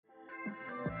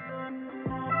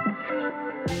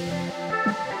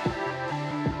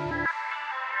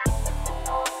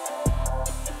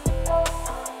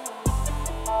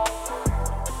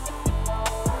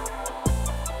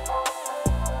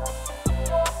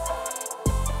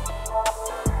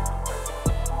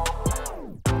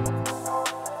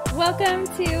welcome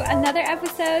to another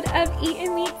episode of Eat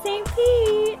and Meet St.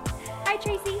 Pete. Hi,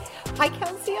 Tracy. Hi,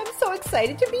 Kelsey. I'm so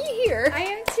excited to be here. I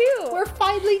am too. We're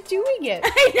finally doing it.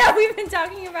 I know. We've been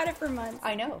talking about it for months.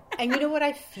 I know. And you know what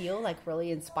I feel like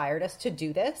really inspired us to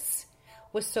do this?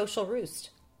 Was Social Roost.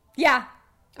 Yeah.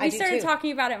 I We do started too.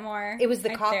 talking about it more. It was the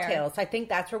right cocktails. I think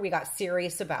that's where we got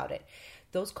serious about it.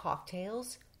 Those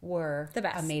cocktails were The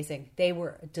best. amazing. They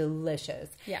were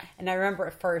delicious. Yeah. And I remember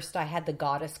at first I had the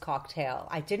Goddess cocktail.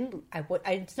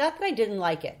 It's not that I didn't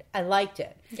like it. I liked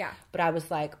it. Yeah. But I was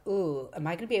like, ooh, am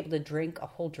I going to be able to drink a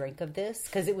whole drink of this?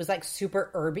 Because it was like super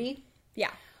herby.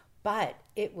 Yeah. But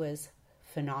it was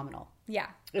phenomenal. Yeah.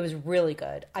 It was really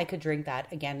good. I could drink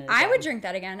that again and again. I would drink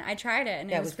that again. I tried it and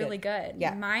Yeah, it it was was really good. good.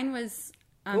 Yeah. Mine was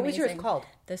amazing. What was yours called?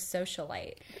 The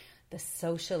Socialite. The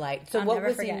Socialite. So I'll what never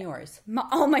was forget. in yours?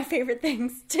 All my favorite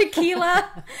things.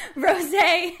 Tequila,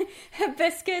 rosé,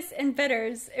 hibiscus, and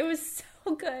bitters. It was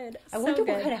so good. I wonder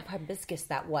what kind of hibiscus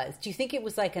that was. Do you think it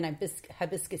was like an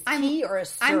hibiscus tea or a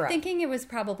syrup? I'm thinking it was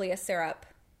probably a syrup.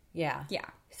 Yeah. Yeah.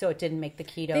 So it didn't make the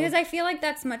keto. Because I feel like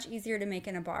that's much easier to make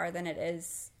in a bar than it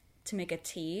is to make a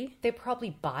tea. They probably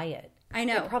buy it. I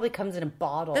know. It probably comes in a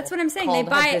bottle. That's what I'm saying. Called They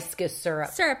buy hibiscus syrup.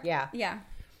 Syrup. Yeah. Yeah.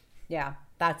 Yeah.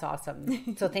 That's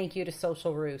awesome. So thank you to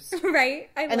Social Roost. Right?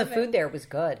 I love And the food there was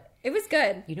good. It was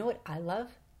good. You know what I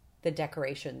love? The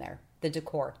decoration there. The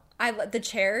decor. The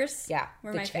chairs. Yeah.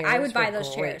 Were the my chairs I would buy were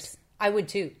those great. chairs. I would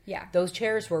too. Yeah. Those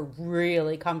chairs were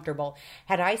really comfortable.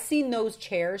 Had I seen those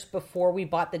chairs before we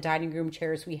bought the dining room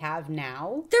chairs we have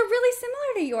now, They're really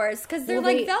similar to yours because they're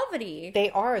Well, like velvety.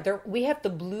 they are. We have the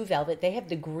blue velvet. They have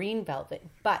the green velvet.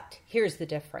 But here's the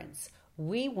difference.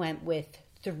 We went with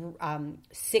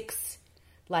 6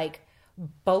 like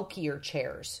bulkier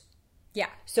chairs. Yeah.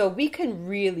 So we can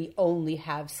really only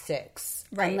have 6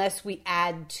 Right. unless we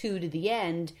add 2 to the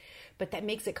end. But that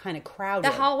makes it kind of crowded.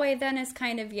 The hallway then is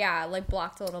kind of, like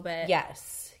blocked a little bit.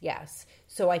 Yes, yes.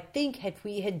 So I think if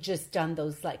we had just done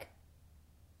those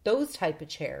type of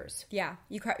chairs, Yeah.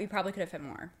 You probably could have fit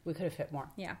more. we could have fit more.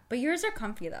 Yeah. But yours are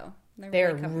comfy though. They're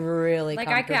really comfy. really Like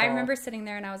comfortable. I remember sitting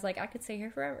there and I was like, I could stay here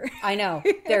forever. I know.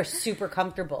 They're super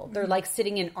comfortable. They're like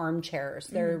sitting in armchairs.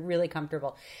 They're really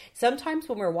comfortable. Sometimes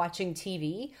when we're watching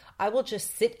TV, I will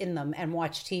just sit in them and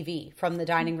watch TV from the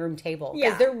dining room table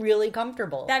because Yeah. they're really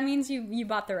comfortable. That means you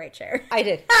bought the right chair. I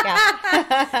did.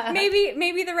 Yeah.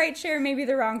 maybe the right chair, maybe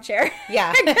the wrong chair.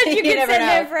 Yeah. you can never sit know.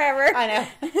 there forever. I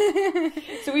know.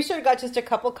 So we should have got just a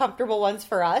couple comfortable ones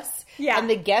for us. Yeah. And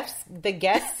the guests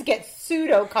get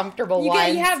pseudo comfortable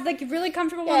ones. You have like really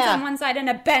comfortable ones Yeah. on one side and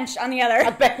a bench on the other.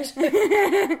 A bench.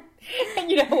 And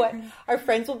you know what? Our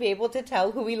friends will be able to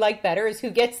tell who we like better is who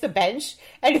gets the bench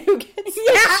and who gets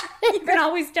the Yeah, you can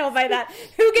always tell by that.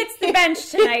 Who gets the bench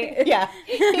tonight? Yeah.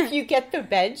 If you get the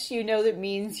bench, you know that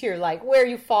means you're like where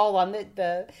you fall on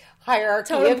the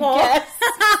hierarchy Totem of pole. guests.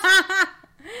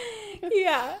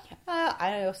 Yeah.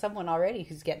 I know someone already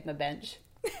who's getting the bench.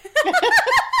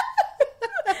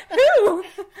 Who?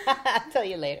 I'll tell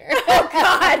you later. Oh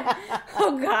God.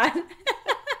 Oh God.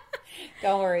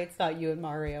 Don't worry, it's not you and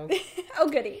Mario. Oh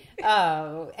goody.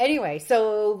 Anyway,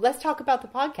 so let's talk about the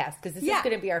podcast because this is Yeah.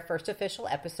 going to be our first official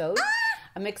episode.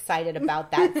 I'm excited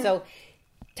about that. So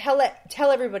tell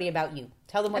everybody about you.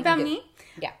 Tell them what About you do. me?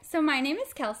 Yeah. So my name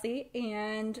is Kelsey,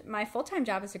 and my full-time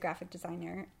job is a graphic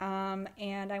designer.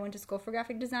 And I went to school for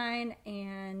graphic design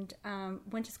and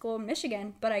went to school in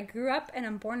Michigan. But I grew up and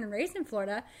I'm born and raised in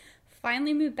Florida.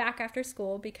 Finally moved back after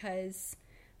school because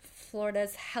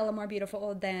Florida's hella more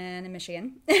beautiful than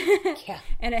Michigan. Yeah.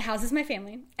 And it houses my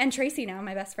family. And Tracy now,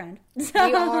 my best friend. So,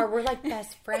 We are. We're like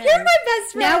best friends. You're my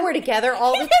best friend. Now we're together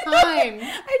all the time.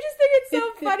 I just think it's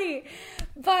so funny.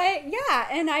 But yeah,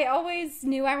 and I always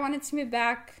knew I wanted to move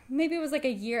back. Maybe it was like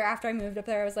a year after I moved up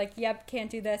there. I was like, yep, can't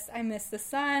do this. I miss the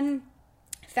sun.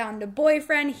 Found a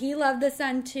boyfriend. He loved the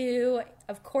sun too.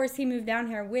 Of course, he moved down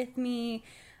here with me.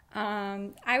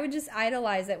 I would just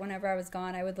idolize it whenever I was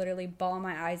gone. I would literally bawl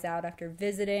my eyes out after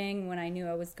visiting when I knew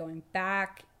I was going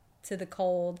back to the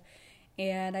cold.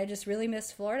 And I just really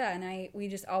missed Florida. And we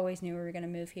just always knew we were going to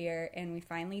move here. And we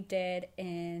finally did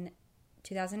in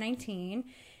 2019.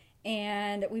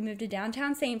 And we moved to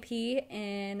downtown St. Pete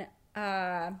in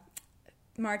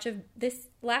March of this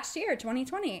last year,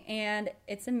 2020. And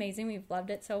it's amazing. We've loved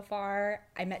it so far.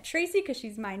 I met Tracy because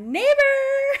she's my neighbor.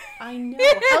 I know.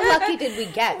 How lucky did we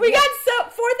get? We got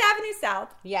 4th Avenue South.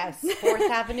 Yes, 4th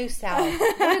Avenue South.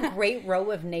 What a great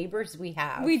row of neighbors we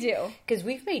have. We do. Because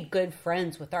we've made good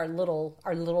friends with our little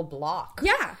block.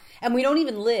 Yeah. And we don't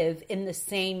even live in the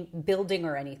same building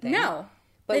or anything. No.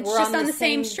 But It's we're just on the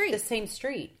same street. The same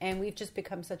street. And we've just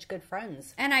become such good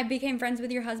friends. And I became friends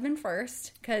with your husband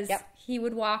first because Yep. he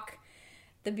would walk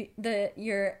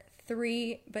your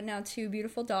 3 but now 2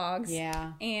 beautiful dogs.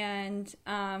 Yeah. And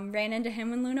ran into him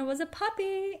when Luna was a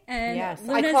puppy. And yes,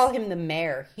 Luna's, I call him the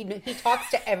mayor. He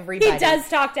talks to everybody. He does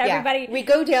talk to everybody. We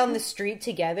go down the street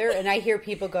together, and I hear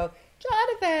people go,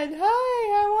 Jonathan,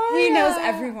 hi, how are you? He knows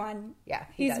everyone. Yeah,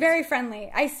 he's very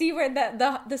friendly. I see where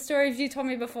the stories you told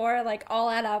me before, like, all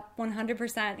add up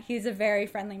 100%. He's a very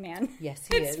friendly man. Yes,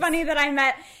 he is. It's funny that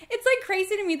it's like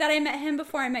crazy to me that I met him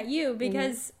before I met you,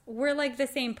 because we're like the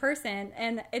same person,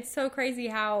 and it's so crazy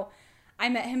how I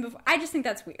met him before. I just think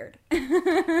that's weird.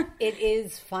 It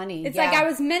is funny. It's like I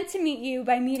was meant to meet you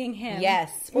by meeting him.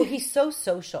 Yes. Well, he's so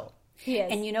social. He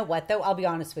is. And you know what, though? I'll be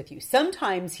honest with you.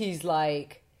 Sometimes he's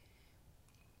like,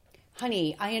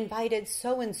 honey, I invited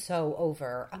so-and-so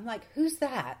over. I'm like, who's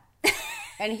that?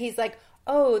 And he's like,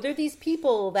 oh, they're these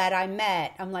people that I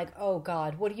met. I'm like, oh,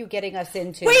 God, what are you getting us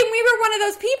into? Wait, we were one of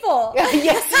those people. Yes,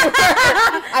 you were.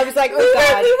 I was like, oh,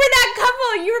 God. We were that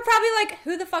couple. You were probably like,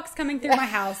 who the fuck's coming through my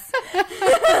house? Who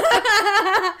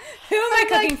am I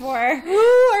cooking for? Who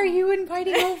are you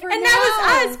inviting over And now?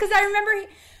 that was us, because I remember...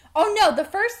 oh, no, the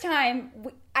first time,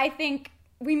 I think...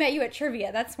 we met you at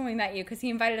trivia. That's when we met you, because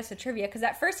he invited us to trivia. Because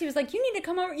at first he was like, you guys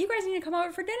need to come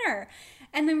over for dinner.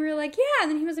 And then we were like, yeah. And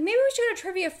then he was like, maybe we should go to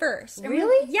trivia first. And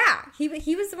really? Yeah.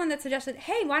 He was the one that suggested,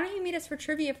 hey, why don't you meet us for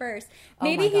trivia first?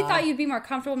 Maybe he thought you'd be more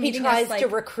comfortable meeting us. He tries to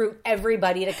recruit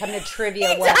everybody to come to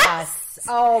trivia with us.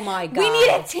 Oh, my God. We need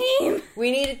a team.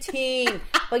 We need a team.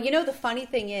 But you know, the funny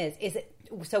thing is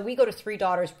so we go to Three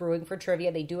Daughters Brewing for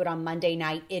trivia. They do it on Monday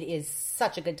night. It is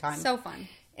such a good time. So fun.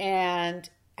 And...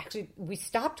 actually, we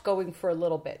stopped going for a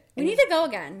little bit. We need to go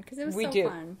again, because it was so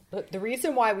fun. But the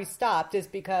reason why we stopped is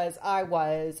because I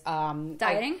was...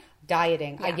 dieting?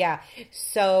 Dieting. Yeah.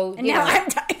 So, and now I'm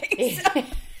dieting. So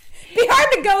be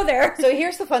hard to go there. So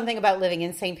here's the fun thing about living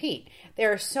in St. Pete.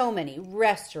 There are so many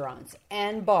restaurants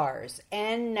and bars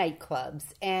and nightclubs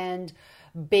and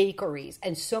bakeries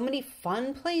and so many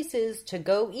fun places to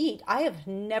go eat. I have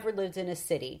never lived in a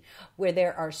city where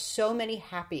there are so many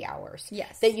happy hours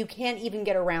that you can't even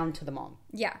get around to them all.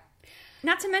 Yeah.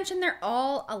 Not to mention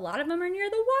a lot of them are near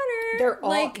the water. They're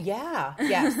all,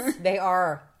 yes, they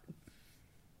are.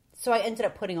 So I ended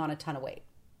up putting on a ton of weight.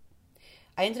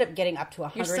 I ended up getting up to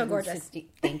 160. You're so gorgeous.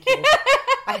 Thank you.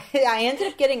 I ended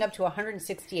up getting up to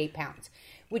 168 pounds,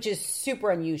 which is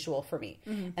super unusual for me.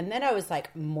 Mm-hmm. And then I was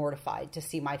like mortified to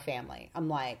see my family. I'm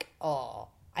like, oh,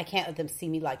 I can't let them see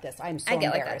me like this. I'm so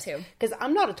embarrassed. Like that too. Because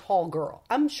I'm not a tall girl.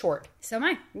 I'm short. So am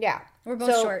I. Yeah. We're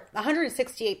both short.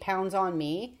 168 pounds on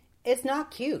me is not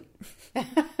cute.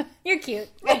 You're cute.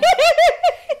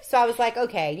 So I was like,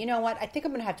 okay, you know what? I think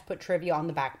I'm going to have to put trivia on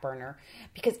the back burner,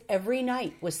 because every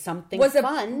night was something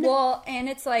fun. Well, and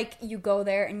it's like you go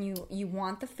there and you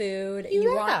want the food,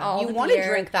 you want all the beer. You want to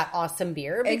drink that awesome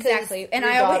beer. Exactly. And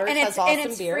it's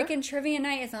freaking trivia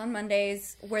night is on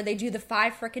Mondays, where they do the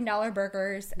 $5 frickin'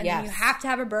 burgers, and then you have to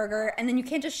have a burger, and then you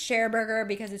can't just share a burger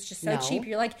because it's just so cheap.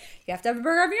 You're like, you have to have a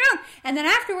burger of your own. And then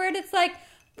afterward it's like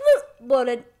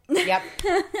bloated. Yep.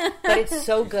 But it's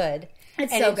so good.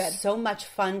 It's so much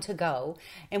fun to go.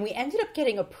 And we ended up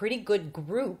getting a pretty good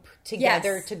group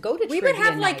together to go to trivia night. We would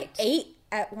have like 8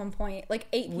 at one point. Like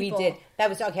 8 people. We did. That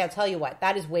was, okay, I'll tell you what.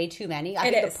 That is way too many.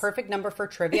 I think the perfect number for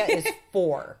trivia is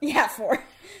 4. Yeah, 4.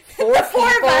 4 people.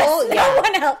 Of us. Yeah. No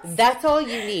one else. That's all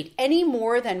you need. Any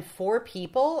more than 4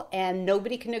 people and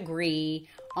nobody can agree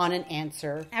on an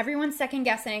answer. Everyone's second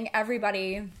guessing.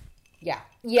 Everybody... yeah.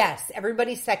 Yes.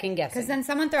 Everybody's second guessing. Because then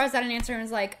someone throws out an answer and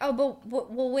is like, oh,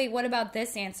 but well, wait, what about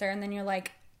this answer? And then you're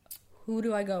like, who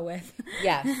do I go with?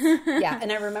 Yes. Yeah.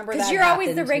 And I remember that. Because you're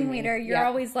always the ringleader. You're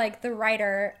always like the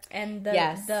writer and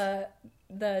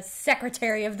the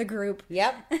secretary of the group.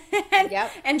 Yep.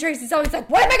 And Tracy's always like,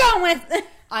 what am I going with?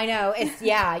 I know. It's,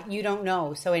 you don't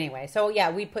know. So anyway,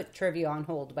 we put trivia on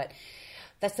hold, but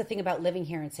that's the thing about living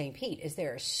here in St. Pete is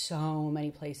there are so many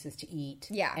places to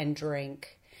eat and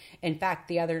drink. In fact,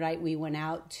 the other night we went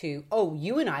out to,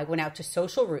 you and I went out to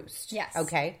Social Roost. Yes.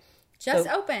 Okay. Just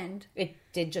opened. It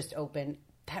did just open.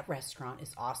 That restaurant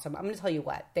is awesome. I'm going to tell you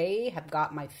what. They have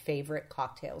got my favorite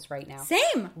cocktails right now.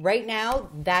 Same. Right now,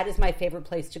 that is my favorite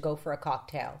place to go for a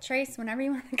cocktail. Trace, whenever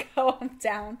you want to go, I'm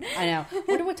down. I know. I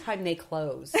wonder what time they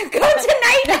close. Go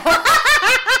tonight.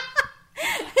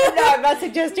 No, I'm not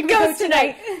suggesting go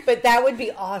tonight. But that would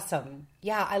be awesome.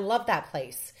 Yeah, I love that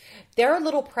place. They're a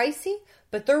little pricey,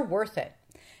 but they're worth it.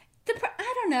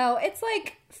 I don't know. It's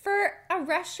like for a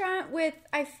restaurant with,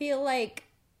 I feel like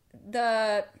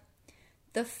the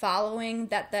following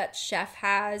that chef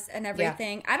has and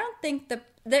everything. I don't think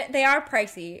they are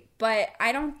pricey, but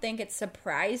I don't think it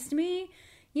surprised me.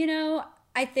 You know,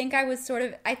 I think I was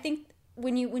I think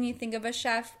when you think of a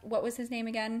chef, what was his name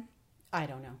again? I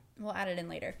don't know. We'll add it in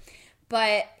later.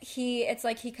 But he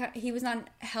was on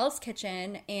Hell's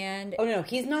Kitchen, and oh no,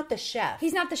 he's not the chef.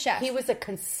 He's not the chef. He was a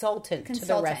consultant to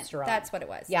the restaurant. That's what it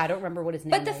was. Yeah, I don't remember what his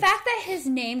name. But the fact that his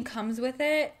name comes with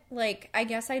it, like, I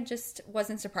guess I just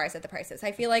wasn't surprised at the prices.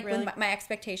 I feel like Really? when my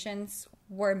expectations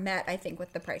were met, I think,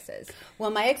 with the prices.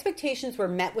 Well, my expectations were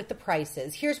met with the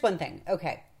prices. Here's one thing.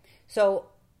 Okay, so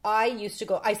I used to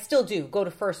go. I still do go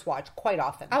to First Watch quite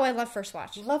often. Oh, I love First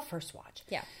Watch. Love First Watch.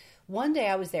 Yeah. One day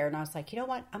I was there and I was like, you know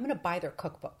what? I'm going to buy their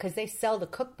cookbook because they sell the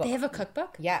cookbook. They have a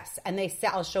cookbook? Yes. And they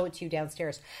sell, I'll show it to you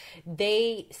downstairs.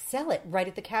 They sell it right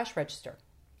at the cash register.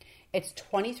 It's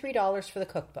 $23 for the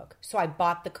cookbook. So I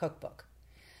bought the cookbook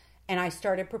and I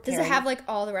started preparing. Does it have like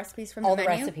all the recipes from the menu?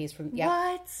 All the recipes from, yeah.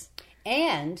 What?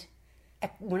 And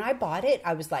when I bought it,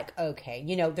 I was like, okay,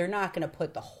 you know, they're not going to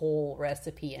put the whole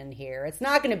recipe in here. It's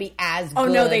not going to be as good. Oh,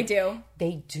 no, they do.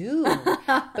 They do.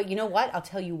 But you know what? I'll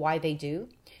tell you why they do.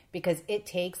 Because it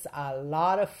takes a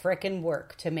lot of frickin'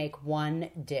 work to make one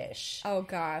dish. Oh,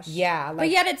 gosh. Yeah. But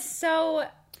yet it's so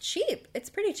cheap. It's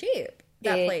pretty cheap,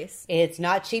 that place. It's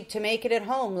not cheap to make it at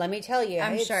home, let me tell you.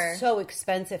 I'm sure. It's so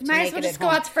expensive to Might make as well it just at go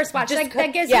home. out to First Watch. Just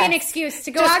That gives me an excuse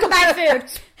to go out and buy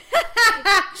food.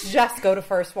 Just go to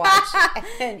First Watch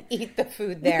and eat the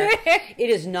food there. It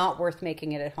is not worth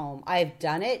making it at home. I've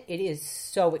done it. It is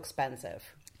so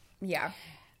expensive. Yeah.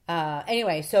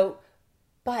 Anyway,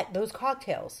 but those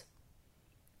cocktails,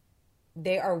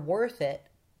 they are worth it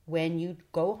when you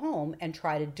go home and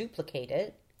try to duplicate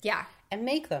it. Yeah. And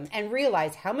make them and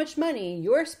realize how much money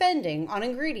you're spending on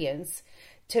ingredients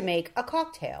to make a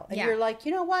cocktail. And you're like,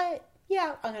 you know what?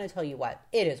 Yeah, I'm going to tell you what.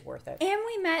 It is worth it. And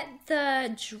we met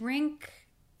the drink...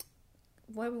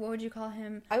 What would you call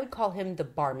him? I would call him the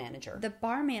bar manager. The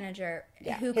bar manager.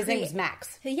 Yeah. His name is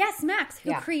Max. Yes, Max,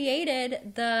 who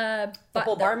created the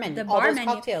whole bar menu. The all bar those menu.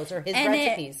 cocktails are his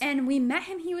recipes. And we met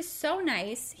him. He was so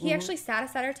nice. He actually sat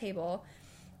us at our table.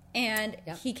 And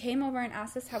he came over and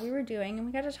asked us how we were doing. And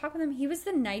we got to talk with him. He was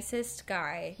the nicest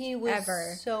guy He was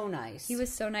ever. so nice. He was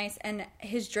so nice. And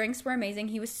his drinks were amazing.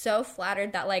 He was so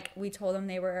flattered that, like, we told him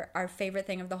they were our favorite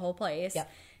thing of the whole place. Yep.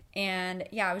 And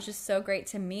yeah, it was just so great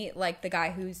to meet like the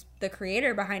guy who's the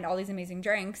creator behind all these amazing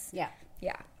drinks. Yeah.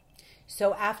 Yeah.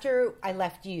 So after I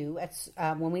left you,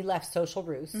 when we left Social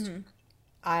Roost,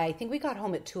 I think we got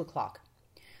home at 2:00.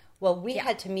 Well, we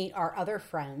had to meet our other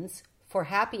friends for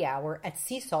happy hour at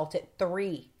Sea Salt at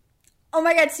 3. Oh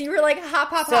my God. So you were like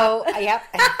hop. So, yep.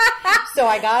 So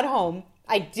I got home.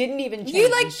 I didn't even change.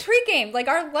 You like pre-game. Like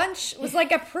our lunch was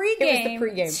like a pre-game. It was the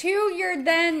pre-game. To your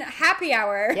then happy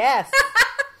hour. Yes.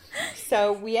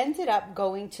 So we ended up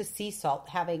going to Sea Salt,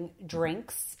 having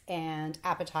drinks and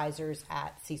appetizers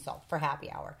at Sea Salt for happy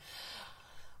hour.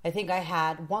 I think I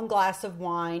had 1 glass of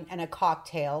wine and a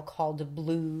cocktail called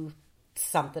Blue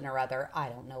something or other. I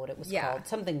don't know what it was called.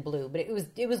 Something blue, but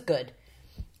it was good.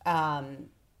 I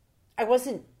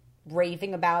wasn't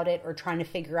raving about it or trying to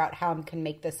figure out how I can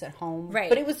make this at home. Right.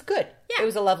 But it was good. Yeah. It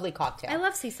was a lovely cocktail. I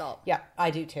love Sea Salt. Yeah,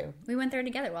 I do too. We went there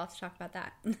together. We'll have to talk about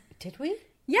that. Did we?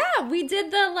 Yeah, we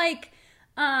did the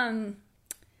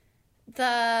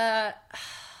the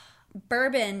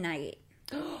bourbon night.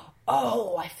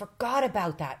 Oh, I forgot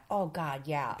about that. Oh God,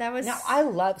 yeah. That was... Now, I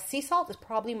love Sea Salt is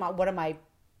probably one of my.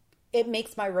 It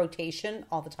makes my rotation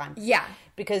all the time. Yeah,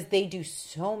 because they do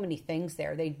so many things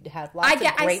there. They have lots of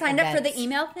great I signed events. up for the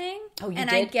email thing. Oh, you and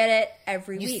did? I get it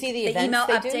every You week. see the events email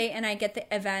they update, do? and I get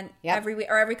the event Yep. every week,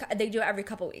 or they do it every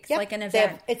couple weeks, Yep. like an They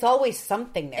event. have- it's always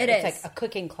something there. It's is. like a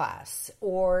cooking class,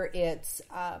 or it's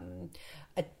a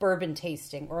bourbon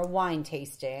tasting, or a wine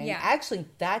tasting. Yeah. Actually,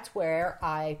 that's where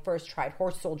I first tried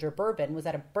Horse Soldier Bourbon. Was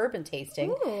at a bourbon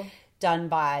tasting. Ooh. Done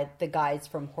by the guys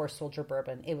from Horse Soldier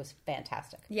Bourbon. It was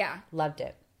fantastic. Yeah. Loved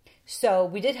it. So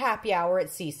we did happy hour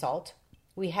at Sea Salt.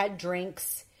 We had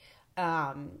drinks,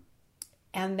 and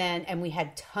we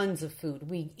had tons of food.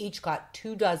 We each got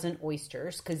 2 dozen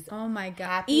oysters because Oh my God!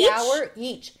 happy Each? hour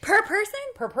each Per person?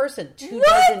 per person, 2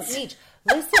 What? dozen each.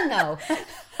 Listen though,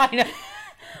 I know,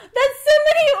 That's so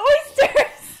many oysters.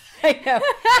 I know.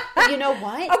 But you know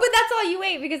what? Oh, but that's all you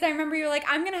ate because I remember you were like,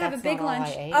 I'm gonna have That's a big not all lunch.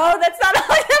 I ate. Oh, that's not all.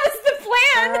 That was the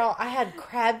plan. Girl, I had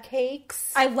crab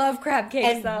cakes. I love crab cakes.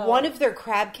 And though. one of their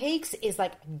crab cakes is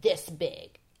like this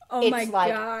big. Oh it's my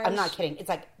like, gosh. I'm not kidding. It's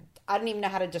like, I don't even know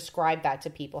how to describe that to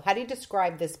people. How do you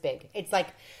describe this big? It's like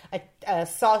a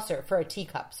saucer for a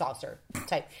teacup saucer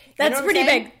type. You That's know what I'm pretty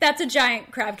saying? big. That's a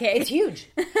giant crab cake. It's huge.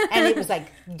 And it was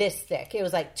like this thick. It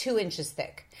was like 2 inches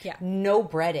thick. Yeah. No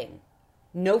breading.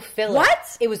 No filling.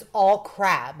 What? It was all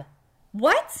crab.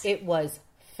 What? It was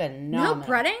phenomenal. No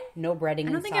breading? No breading.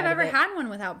 I don't think I've ever had one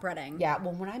without breading. Yeah,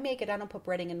 well, when I make it, I don't put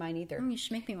breading in mine either. You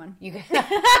should make me one.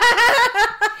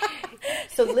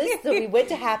 So we went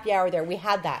to happy hour there. We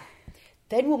had that.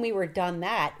 Then when we were done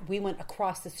that, we went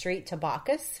across the street to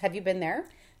Bacchus. Have you been there?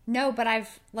 No, but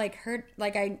I've heard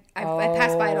I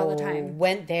pass by it all the time.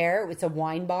 Went there. It's a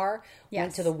wine bar. Yes.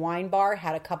 Went to the wine bar.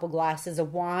 Had a couple glasses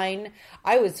of wine.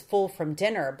 I was full from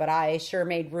dinner, but I sure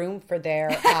made room for their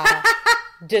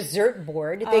dessert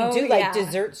board. They do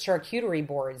dessert charcuterie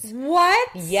boards. What?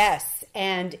 Yes,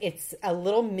 and it's a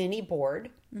little mini board,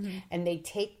 and they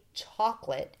take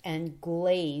chocolate and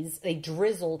glaze. They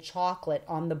drizzle chocolate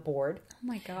on the board. Oh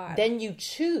my God. Then you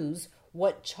choose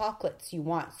what chocolates you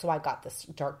want. So I got this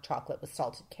dark chocolate with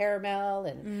salted caramel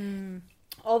and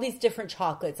all these different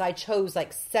chocolates. I chose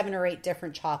like 7 or 8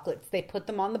 different chocolates. They put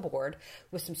them on the board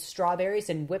with some strawberries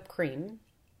and whipped cream.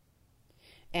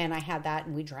 And I had that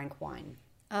and we drank wine.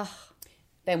 Ugh.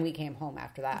 Then we came home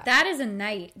after that. That is a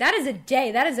night. That is a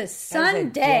day. That is a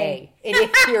Sunday. You're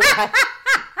right.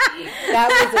 That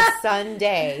was a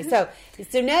Sunday. So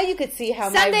now you could see how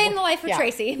Sunday in the life of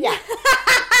Tracy. Yeah.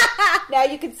 Now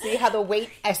you can see how the weight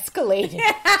escalated.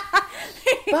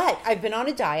 But I've been on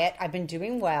a diet. I've been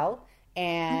doing well.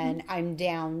 And I'm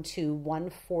down to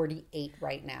 148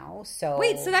 right now. So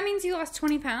wait, so that means you lost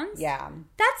 20 pounds? Yeah.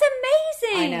 That's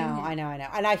amazing. I know.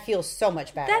 And I feel so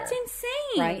much better. That's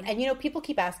insane. Right? And, people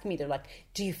keep asking me, they're like,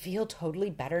 do you feel totally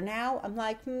better now? I'm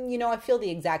like, I feel the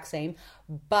exact same.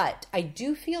 But I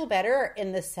do feel better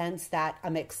in the sense that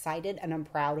I'm excited and I'm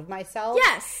proud of myself.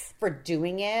 Yes. For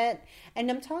doing it. And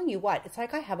I'm telling you what, it's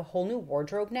like I have a whole new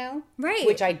wardrobe now. Right.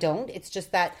 Which I don't. It's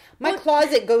just that my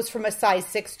closet goes from a size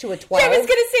 6 to a 12. Yeah, I was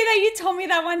going to say that. You told me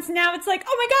that once. Now it's like,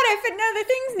 oh my God, I fit in other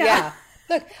things now. Yeah.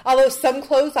 Look, although some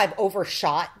clothes I've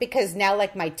overshot because now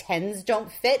like my 10s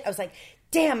don't fit. I was like,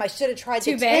 damn, I should have tried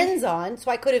the 10s on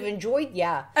so I could have enjoyed,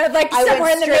 like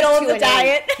somewhere in the middle of the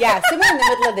diet. Yeah, somewhere in the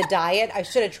middle of the diet, I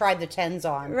should have tried the 10s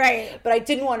on. Right. But I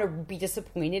didn't want to be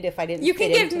disappointed if I didn't You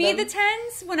can fit give into me them. the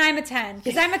 10s when I'm a 10,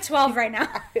 because I'm a 12 right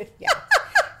now. Yeah.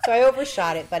 So I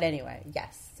overshot it, but anyway,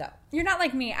 yes. So you're not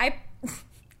like me.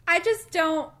 I just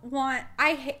don't want.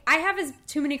 I have as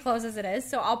too many clothes as it is,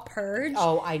 so I'll purge.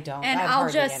 Oh, I don't. And I have I'll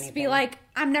hardly just anything. be like,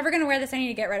 I'm never going to wear this. I need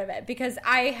to get rid of it, because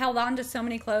I held on to so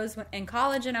many clothes in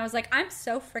college, and I was like, I'm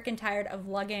so freaking tired of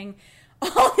lugging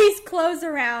all these clothes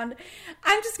around.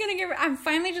 I'm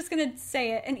finally just going to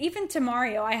say it. And even to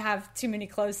Mario, I have too many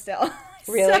clothes still.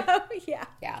 Really? So, yeah.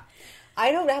 Yeah.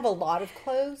 I don't have a lot of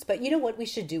clothes, but you know what we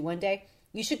should do one day?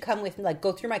 You should come with me, like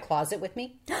go through my closet with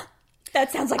me. That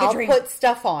sounds like I'll a dream. put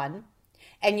stuff on,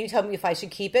 and you tell me if I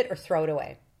should keep it or throw it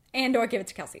away. And or give it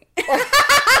to Kelsey.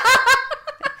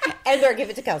 And or give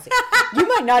it to Kelsey. You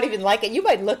might not even like it. You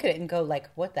might look at it and go like,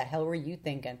 what the hell were you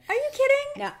thinking? Are you kidding?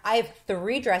 Now, I have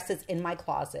 3 dresses in my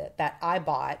closet that I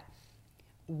bought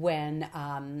when,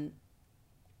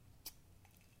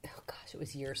 it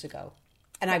was years ago.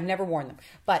 And I've never worn them.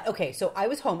 But, okay, so I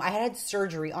was home. I had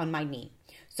surgery on my knee.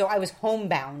 So I was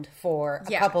homebound for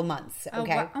a couple months.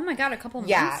 Okay. Oh my God, a couple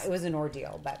months? Yeah, it was an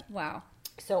ordeal. But wow.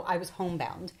 So I was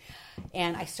homebound.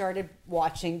 And I started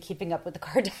watching Keeping Up with the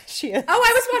Kardashians. Oh,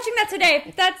 I was watching that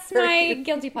today. That's my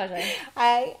guilty pleasure.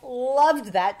 I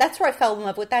loved that. That's where I fell in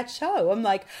love with that show. I'm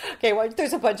like, okay, well,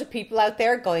 there's a bunch of people out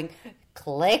there going,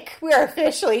 click, we're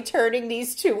officially turning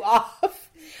these 2 off.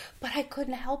 But I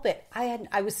couldn't help it.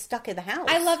 I was stuck in the house.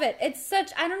 I love it. It's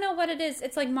such, I don't know what it is.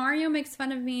 It's like Mario makes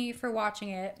fun of me for watching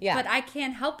it. Yeah. But I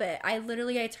can't help it. I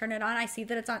turn it on. I see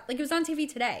that it's on. Like, it was on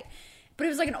TV today. But it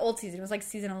was like an old season. It was like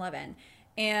season 11.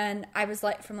 And I was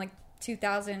like from like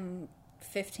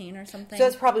 2015 or something. So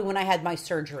that's probably when I had my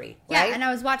surgery, right? Yeah, and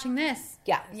I was watching this.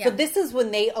 Yeah. So this is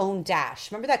when they owned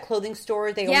Dash. Remember that clothing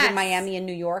store they owned in Miami and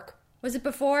New York? Was it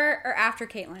before or after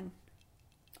Caitlyn?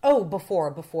 Oh,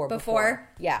 before.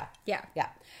 Yeah. Yeah. Yeah.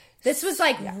 This was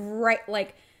like right,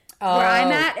 like where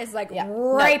I'm at is like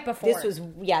right before.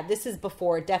 This is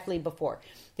before, definitely before.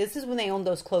 This is when they owned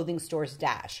those clothing stores,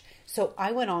 Dash. So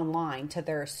I went online to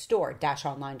their store,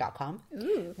 dashonline.com,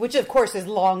 which of course has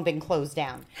long been closed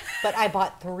down. But I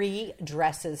bought 3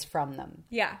 dresses from them.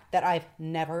 Yeah. That I've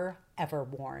never, ever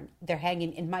worn. They're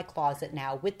hanging in my closet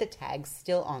now with the tags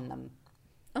still on them.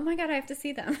 Oh my God, I have to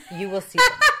see them. You will see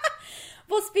them.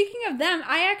 Well, speaking of them,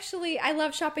 I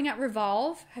love shopping at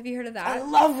Revolve. Have you heard of that? I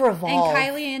love Revolve. And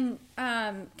Kylie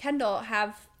and Kendall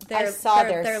have their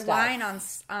stuff. line on.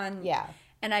 Yeah.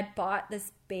 And I bought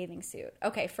this bathing suit.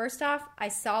 Okay, first off, I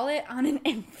saw it on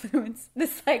an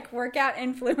this like workout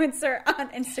influencer on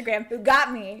Instagram who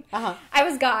got me. Uh-huh. I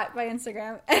was got by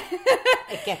Instagram.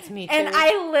 It gets me too.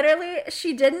 And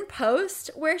she didn't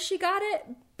post where she got it,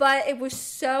 but it was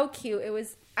so cute. It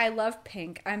was I love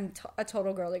pink. I'm a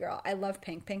total girly girl. I love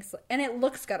pink. And it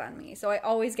looks good on me. So I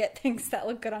always get things that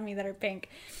look good on me that are pink.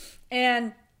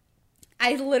 And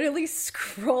I literally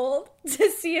scrolled to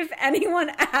see if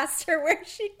anyone asked her where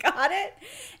she got it.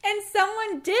 And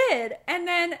someone did. And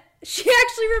then she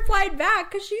actually replied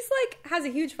back because she's like, has a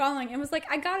huge following and was like,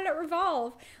 I got it at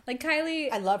Revolve. Like Kylie.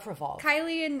 I love Revolve.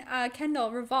 Kylie and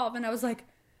Kendall Revolve. And I was like,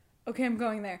 okay, I'm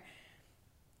going there.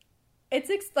 It's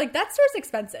like that store's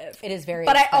expensive. It is very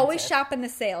but expensive. I always shop in the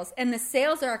sales, and the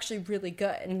sales are actually really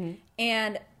good.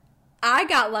 And I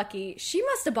got lucky. She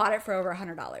must have bought it for over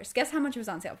 $100. Guess how much it was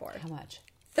on sale for? How much?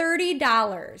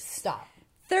 $30. Stop.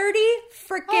 30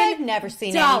 freaking I've never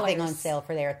seen dollars. anything on sale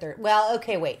for there. Well,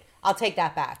 okay, wait. I'll take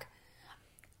that back.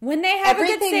 When they have a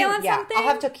good sale on something, I'll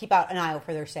have to keep out an eye out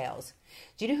for their sales.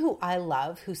 Do you know who I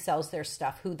love who sells their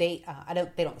stuff? Who they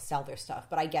don't sell their stuff,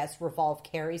 but I guess Revolve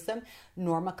carries them.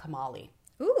 Norma Kamali.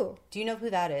 Ooh. Do you know who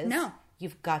that is? No.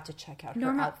 You've got to check out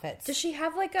Norma, her outfits. Does she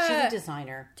have like a... She's a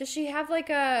designer. Does she have like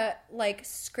a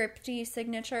scripty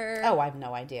signature? Oh, I have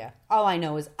no idea. All I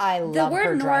know is I love the her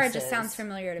word Nora dresses. just sounds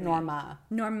familiar to me. Norma.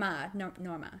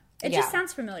 It just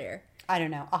sounds familiar. I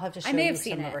don't know. I'll have to show may you have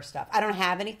seen some it. of her stuff. I don't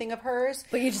have anything of hers.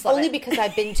 But you just love only it. because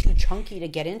I've been too chunky to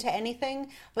get into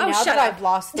anything. But now shut that up. I've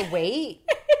lost the weight,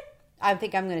 I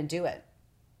think I'm going to do it.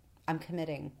 I'm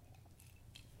committing.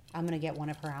 I'm going to get one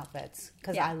of her outfits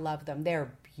because I love them.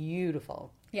 They're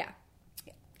beautiful. Yeah.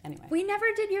 Anyway. We never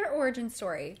did your origin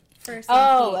story for St.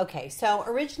 Oh, Pete. okay. So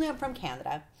originally I'm from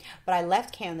Canada, but I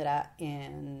left Canada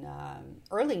in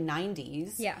early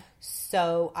 90s. Yeah.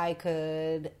 So I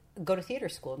could go to theater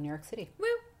school in New York City.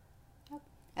 Woo.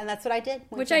 And that's what I did.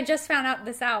 Which I just found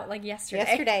out like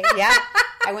yesterday. Yeah.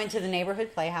 I went to the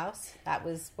neighborhood playhouse. That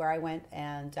was where I went,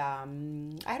 and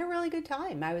I had a really good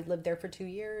time. I would live there for 2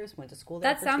 years, went to school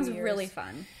there for 2 years. That sounds really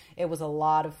fun. It was a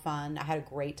lot of fun. I had a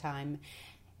great time.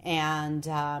 And,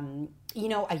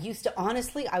 I used to,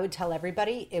 honestly, I would tell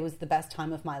everybody it was the best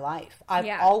time of my life.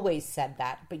 I've always said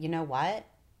that. But you know what?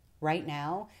 Right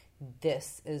now,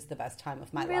 this is the best time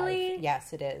of my life.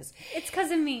 Yes, it is. It's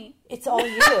because of me. It's all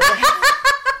you.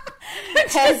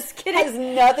 Has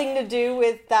nothing to do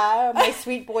with my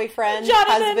sweet boyfriend,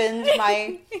 Jonathan. husband,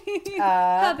 my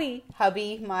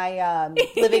hubby, my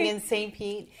living in St.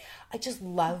 Pete. I just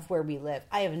love where we live.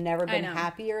 I have never been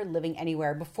happier living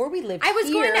anywhere. Before we lived here... I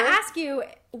was going to ask you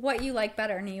what you like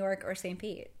better, New York or St.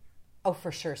 Pete. Oh,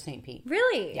 for sure, St. Pete.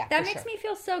 Really? Yeah, that makes me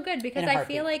feel so good because I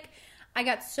feel like I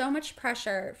got so much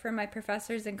pressure from my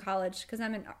professors in college because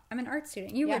I'm an art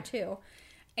student. You were too.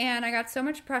 And I got so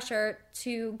much pressure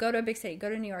to go to a big city, go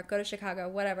to New York, go to Chicago,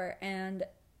 whatever. And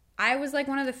I was like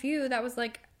one of the few that was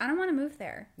like, I don't want to move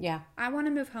there. Yeah. I want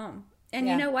to move home. And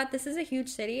you know what? This is a huge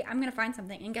city. I'm going to find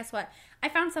something. And guess what? I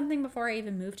found something before I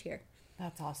even moved here.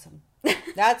 That's awesome.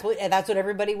 That's what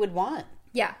everybody would want.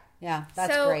 Yeah. Yeah,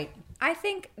 that's great. I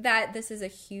think that this is a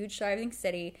huge thriving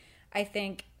city. I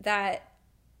think that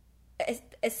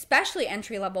especially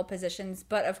entry-level positions,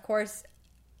 but of course,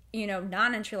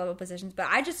 non-entry-level positions. But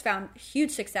I just found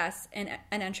huge success in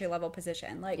an entry-level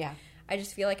position. I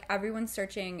just feel like everyone's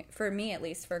searching, for me at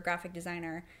least, for a graphic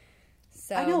designer.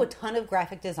 So I know a ton of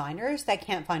graphic designers that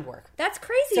can't find work. That's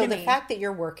crazy to me. So the fact that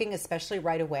you're working, especially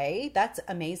right away, that's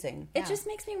amazing. It just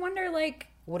makes me wonder,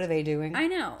 what are they doing? I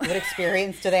know. What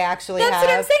experience do they actually have? That's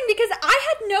what I'm saying, because I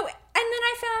had no... And then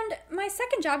I found my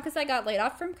second job, because I got laid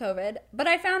off from COVID, but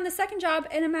I found the second job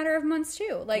in a matter of months,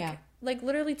 too. Like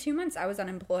literally 2 months I was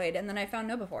unemployed, and then I found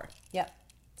No Before. Yep.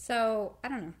 So, I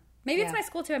don't know. Maybe it's my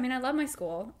school, too. I mean, I love my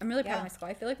school. I'm really proud of my school.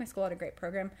 I feel like my school had a great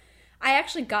program. I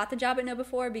actually got the job at No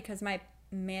Before because my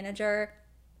manager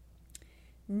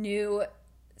knew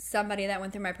somebody that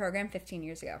went through my program 15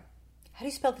 years ago. How do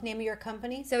you spell the name of your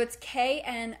company? So it's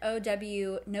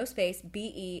KNOW, no space,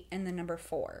 BE, and the number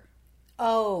 4.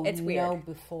 Oh, it's weird. No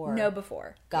Before. No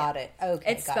Before. Got it.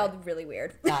 Okay. It's spelled really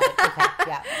weird. Got it. Okay.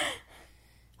 Yeah.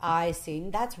 I see.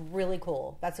 That's really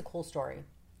cool. That's a cool story.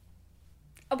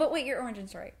 Oh, but wait, your origin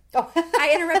story. Oh.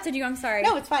 I interrupted you. I'm sorry.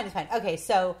 No, it's fine. It's fine. Okay,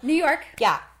 so... New York.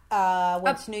 Yeah.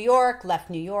 Went to New York, left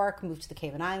New York, moved to the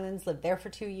Cayman Islands, lived there for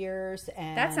 2 years.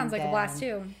 And that sounds like a blast,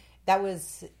 too. That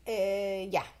was,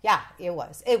 it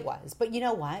was. But you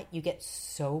know what? You get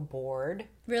so bored.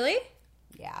 Really?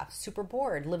 Yeah, super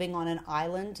bored. Living on an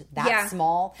island that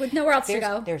small. With nowhere else to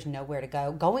go. There's nowhere to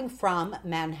go. Going from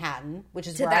Manhattan, which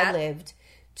is where I lived,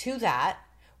 to that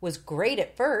was great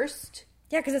at first.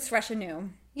 Yeah, because it's fresh and new.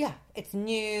 Yeah, it's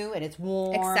new and it's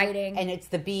warm. Exciting. And it's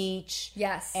the beach.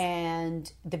 Yes.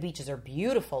 And the beaches are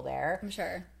beautiful there. I'm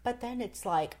sure. But then it's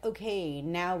like, okay,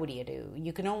 now what do?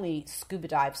 You can only scuba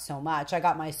dive so much. I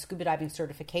got my scuba diving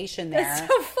certification there. That's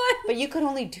so fun. But you can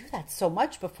only do that so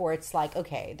much before it's like,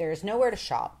 okay, there's nowhere to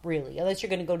shop, really, unless you're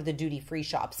going to go to the duty-free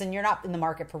shops. And you're not in the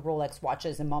market for Rolex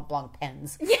watches and Mont Blanc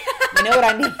pens. Yeah. You know what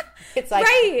I mean? It's like...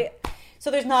 Right. So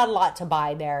there's not a lot to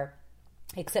buy there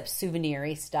except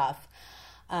souvenir-y stuff.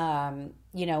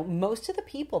 You know, most of the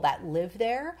people that live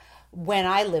there, when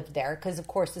I lived there, because of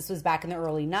course this was back in the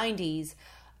early 90s,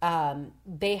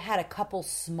 they had a couple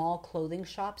small clothing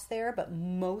shops there, but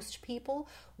most people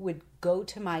would go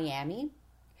to Miami,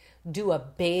 do a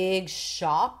big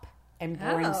shop, and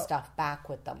bring stuff back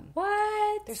with them.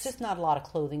 What? There's just not a lot of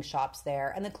clothing shops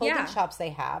there. And the clothing shops they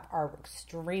have are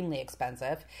extremely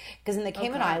expensive, because in the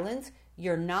Cayman Islands,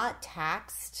 you're not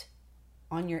taxed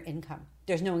on your income.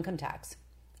 There's no income tax.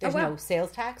 There's no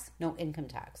sales tax, no income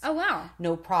tax. Oh, wow.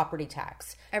 No property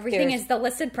tax. Everything is the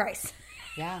listed price.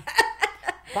 Yeah.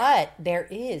 But there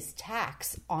is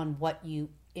tax on what you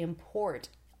import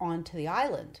onto the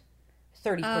island.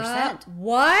 30%.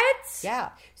 What? Yeah.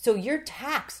 So you're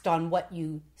taxed on what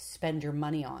you spend your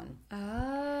money on.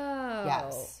 Oh.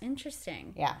 Yes.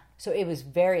 Interesting. Yeah. So it was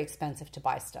very expensive to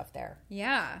buy stuff there.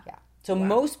 Yeah. Yeah. So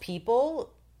most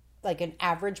people, like an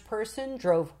average person,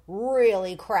 drove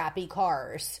really crappy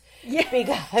cars. Yeah.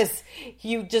 Because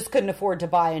you just couldn't afford to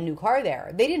buy a new car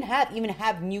there. They didn't even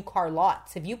have new car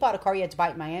lots. If you bought a car, you had to buy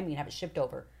it in Miami and have it shipped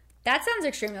over. That sounds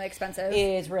extremely expensive. It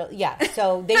is really, yeah.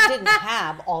 So they didn't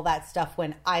have all that stuff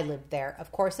when I lived there.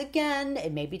 Of course, again,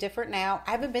 it may be different now.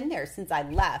 I haven't been there since I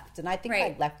left. And I think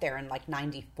I left there in like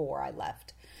 94, I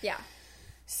left. Yeah.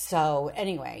 So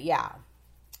anyway, yeah.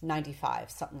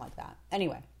 95, something like that.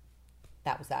 Anyway,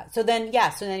 that was that. So then,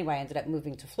 so anyway, I ended up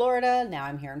moving to Florida. Now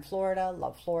I'm here in Florida.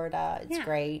 Love Florida. It's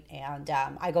great. And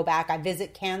I go back. I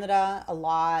visit Canada a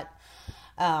lot.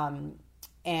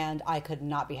 And I could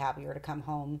not be happier to come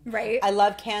home. Right. I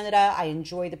love Canada. I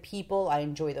enjoy the people. I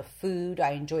enjoy the food.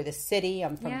 I enjoy the city.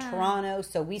 I'm from Toronto,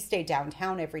 so we stay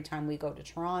downtown every time we go to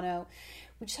Toronto.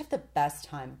 We just have the best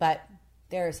time. But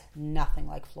there's nothing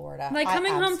like Florida. Like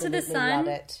coming home to the sun. I love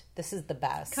it. This is the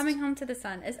best. Coming home to the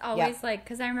sun is always like,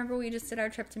 because I remember we just did our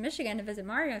trip to Michigan to visit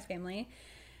Mario's family.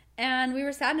 And we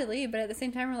were sad to leave, but at the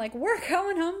same time, we're like, we're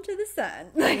going home to the sun.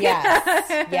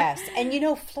 Yes. And you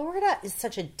know, Florida is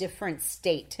such a different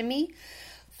state to me.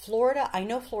 I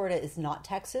know Florida is not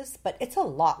Texas, but it's a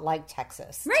lot like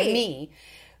Texas to me.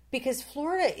 Because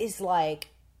Florida is like,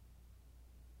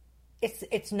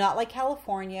 it's not like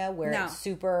California where it's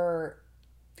super...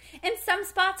 In some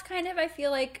spots, kind of, I feel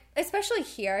like, especially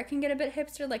here, I can get a bit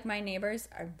hipster. Like, my neighbors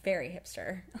are very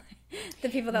hipster. The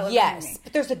people that live behind me.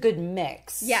 But there's a good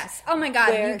mix. Yes. Oh, my God.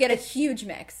 You get a huge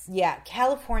mix. Yeah.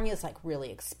 California is, like,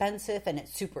 really expensive, and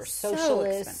it's super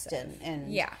socialist.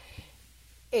 And yeah.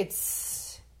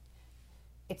 It's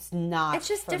not. It's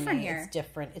just different here. It's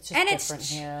different. It's just different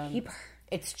here. Cheaper.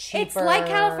 It's cheaper. It's like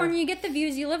California. You get the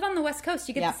views. You live on the West Coast.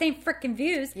 You get the same freaking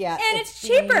views. Yeah. And it's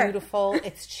cheaper. Beautiful.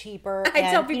 It's cheaper. I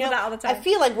tell people that all the time. I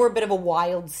feel like we're a bit of a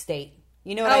wild state.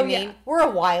 You know what I mean? Yeah. We're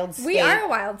a wild state. We are a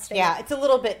wild state. Yeah. It's a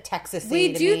little bit Texas-y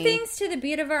We do things to the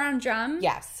beat of our own drum.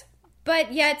 Yes.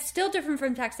 But yeah, it's still different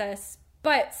from Texas.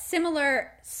 But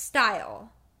similar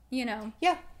style. You know?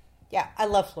 Yeah. Yeah, I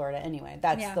love Florida anyway.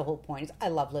 That's the whole point. I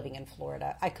love living in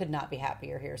Florida. I could not be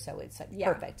happier here, so it's like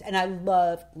perfect. And I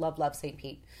love, love, love St.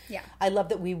 Pete. Yeah. I love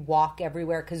that we walk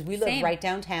everywhere because we live right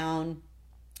downtown.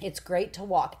 It's great to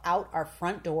walk out our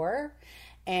front door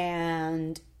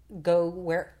and go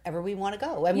wherever we want to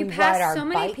go. And you we pass ride our so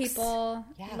many bikes. people.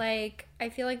 Yeah. Like, I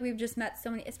feel like we've just met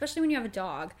so many, especially when you have a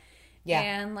dog. Yeah.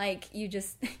 And, like, you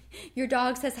just, your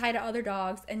dog says hi to other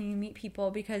dogs and you meet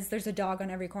people because there's a dog on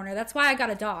every corner. That's why I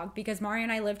got a dog, because Mario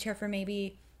and I lived here for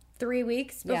maybe 3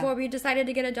 weeks before we decided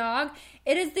to get a dog.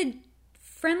 It is the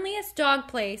friendliest dog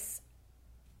place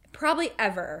probably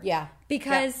ever. Yeah.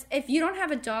 Because if you don't have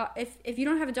a dog, if you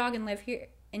don't have a dog and live here,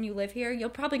 and you live here, you're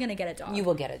probably going to get a dog. You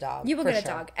will get a dog. You will get a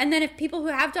dog. And then if people who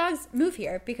have dogs move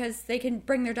here because they can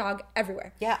bring their dog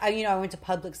everywhere. Yeah, I went to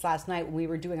Publix last night when we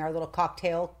were doing our little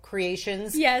cocktail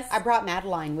creations. Yes. I brought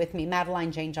Madeline with me,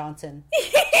 Madeline Jane Johnson.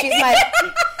 She's my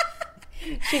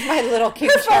little King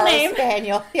Charles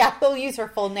Spaniel. Yeah, we'll use her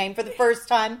full name for the first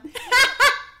time.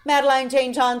 Madeline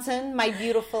Jane Johnson, my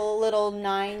beautiful little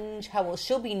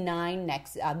she'll be 9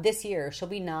 this year. She'll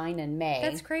be 9 in May.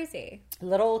 That's crazy.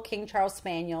 Little King Charles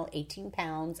Spaniel, 18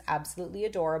 pounds, absolutely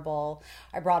adorable.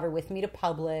 I brought her with me to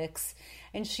Publix,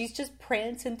 and she's just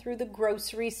prancing through the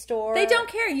grocery store. They don't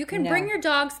care. You can bring your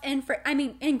dogs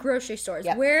in grocery stores.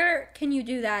 Yep. Where can you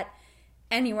do that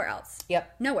anywhere else?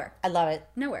 Yep. Nowhere. I love it.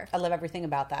 Nowhere. I love everything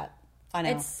about that. I know.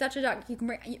 It's such a dog. You can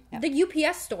bring the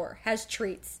UPS store has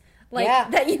treats. Like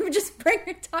that you would just bring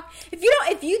your dog. If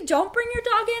you don't bring your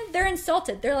dog in, they're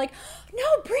insulted. They're like, "No,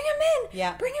 bring him in.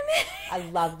 Yeah. Bring him in." I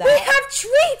love that. We have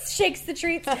treats. Shakes the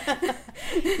treats.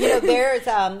 There's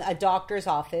a doctor's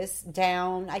office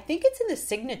down, I think it's in the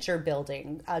Signature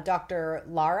building, Dr.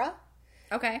 Lara.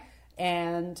 Okay.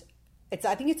 And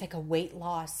I think it's like a weight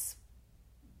loss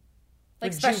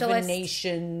like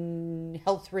rejuvenation,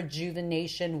 health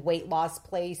rejuvenation, weight loss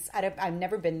place. I've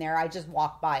never been there. I just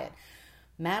walk by it.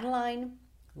 Madeline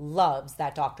loves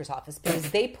that doctor's office because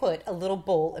they put a little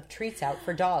bowl of treats out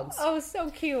for dogs. Oh,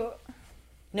 so cute.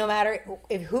 No matter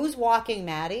who's walking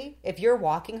Maddie, if you're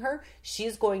walking her,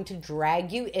 she's going to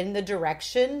drag you in the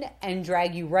direction and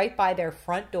drag you right by their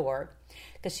front door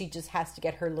because she just has to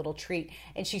get her little treat.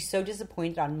 And she's so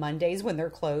disappointed on Mondays when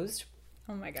they're closed.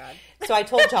 Oh my God. So I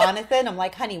told Jonathan, I'm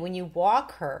like, honey, when you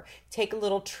walk her, take a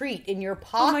little treat in your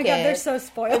pocket. Oh my God, they're so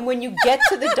spoiled. And when you get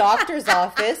to the doctor's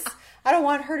office, I don't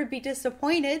want her to be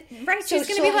disappointed. Right, so she's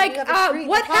going to be like, what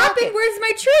happened? Pocket. Where's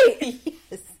my treat?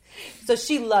 Yes. So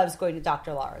she loves going to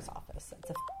Dr. Lara's office.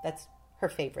 That's her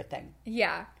favorite thing.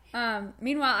 Yeah.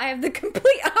 Meanwhile, I have the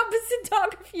complete opposite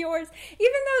dog of yours. Even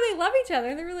though they love each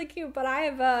other, they're really cute. But I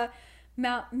have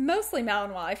mostly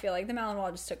Malinois. I feel like the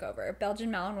Malinois just took over.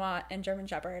 Belgian Malinois and German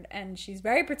Shepherd, and she's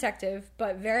very protective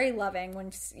but very loving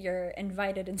when you're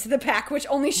invited into the pack, which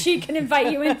only she can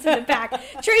invite you into the pack.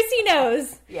 Tracy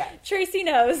knows. Yeah, Tracy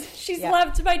knows. She's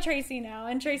loved by Tracy now,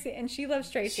 and she loves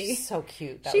Tracy. She's so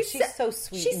cute, though. She's so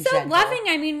sweet. She's and so gentle. loving.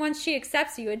 I mean, once she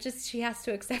accepts you, she has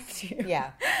to accept you.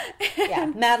 Yeah.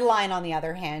 Madeline, on the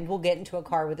other hand, will get into a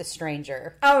car with a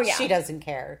stranger. Oh yeah, she doesn't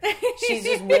care. She's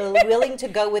just willing to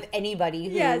go with anybody.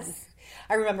 Yes.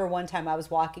 I remember one time I was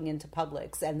walking into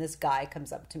Publix and this guy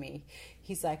comes up to me.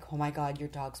 He's like, "Oh my God, your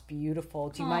dog's beautiful.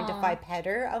 Do you mind if I pet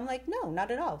her?" I'm like, "No,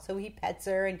 not at all." So he pets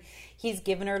her and he's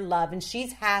giving her love and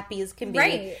she's happy as can be.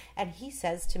 Right. And he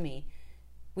says to me,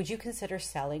 "Would you consider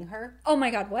selling her?" Oh my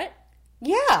God, what?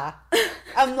 Yeah.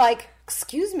 I'm like,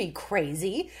 "Excuse me,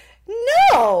 crazy.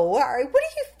 No. What do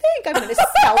you think? I'm going to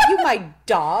sell you my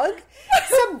dog?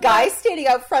 Some guy standing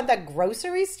out front of the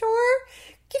grocery store?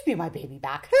 Give me my baby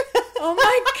back." Oh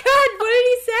my God, what did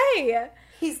he say?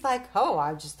 He's like, "Oh,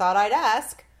 I just thought I'd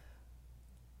ask."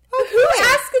 Okay. Who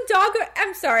asks a dog?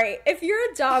 I'm sorry. If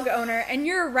you're a dog owner and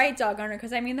you're a right dog owner,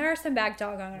 because I mean, there are some bad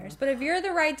dog owners, but if you're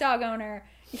the right dog owner,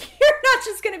 you're not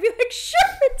just going to be like, "Sure,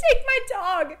 take my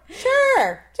dog."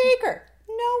 Sure, take her.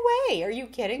 No way. Are you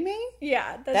kidding me?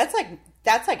 Yeah.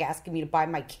 That's like asking me to buy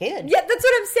my kid. Yeah, that's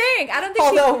what I'm saying. I don't think.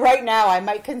 Although right now I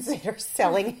might consider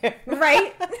selling him.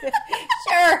 Right?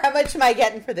 Sure. How much am I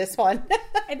getting for this one?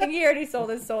 I think he already sold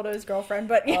his soul to his girlfriend,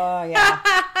 but oh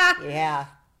yeah,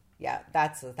 yeah.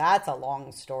 That's a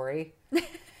long story.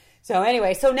 So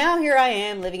anyway, so now here I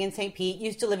am living in St. Pete.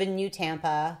 Used to live in New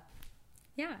Tampa.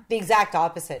 Yeah. The exact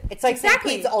opposite. It's like St.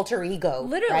 Pete's alter ego.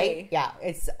 Literally. Right? Yeah.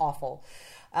 It's awful.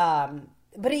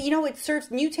 But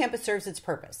New Tampa serves its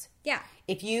purpose. Yeah.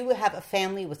 If you have a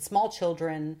family with small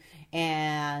children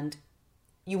and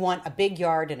you want a big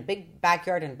yard and a big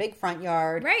backyard and a big front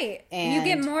yard. Right. And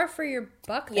you get more for your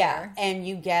buck there. Yeah. And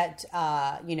you get,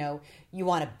 you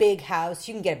want a big house.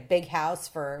 You can get a big house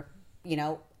for,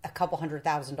 a couple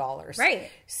 $100,000.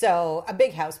 Right. So a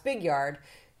big house, big yard.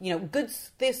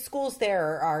 The schools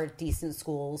there are decent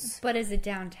schools. But is it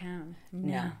downtown?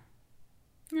 No.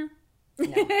 No.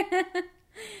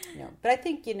 No. But I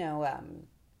think,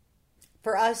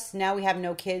 for us, now we have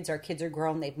no kids. Our kids are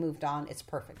grown. They've moved on. It's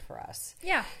perfect for us.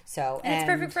 Yeah. And it's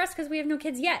perfect for us because we have no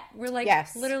kids yet. We're like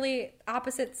literally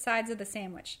opposite sides of the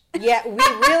sandwich. Yeah, we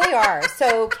really are.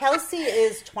 So Kelsey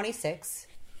is 26.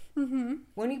 Mm-hmm.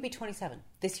 When will you be 27?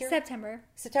 This year? September.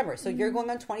 So you're going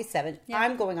on 27. Yeah.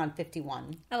 I'm going on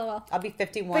 51. LOL. I'll be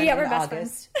 51 we're in best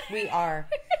August. Friends. We are.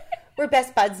 We're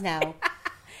best buds now.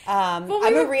 I'm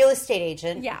a real estate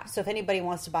agent. Yeah. So if anybody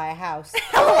wants to buy a house,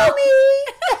 call me.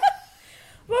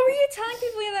 What were you telling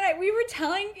people the other night? We were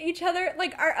telling each other,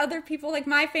 like our other people, like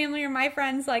my family or my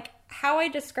friends, like how I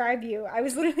describe you. I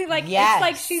was literally like, It's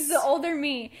like she's the older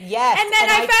me. Yes. And then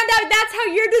I found out that's how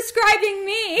you're describing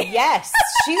me. Yes.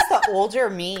 She's the older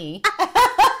me.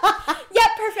 Yeah,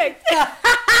 perfect.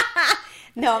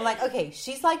 No, I'm like, okay,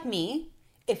 she's like me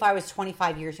if I was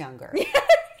 25 years younger.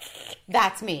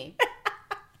 That's me.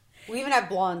 We even have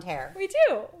blonde hair. We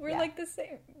do. We're like the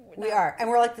same. We are. And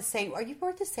we're like the same.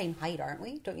 We're the same height, aren't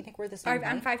we? Don't you think we're the same height?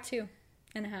 I'm 5'2"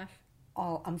 and a half.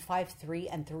 Oh, I'm 5'3"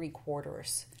 and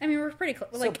 3/4. I mean, we're pretty close.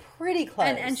 So pretty close.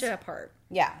 An inch apart.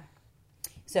 Yeah.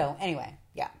 So anyway,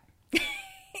 yeah.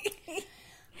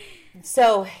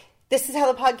 So this is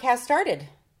how the podcast started.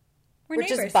 We're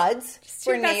neighbors. just buds. Just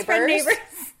two we're best friend neighbors.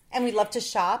 And we love to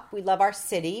shop. We love our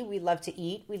city. We love to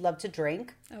eat. We love to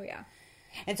drink. Oh, yeah.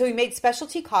 And so we made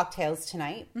specialty cocktails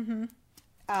tonight. Mm-hmm.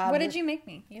 What did you make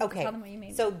me? You have to tell them what you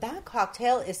made. So that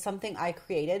cocktail is something I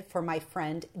created for my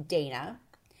friend Dana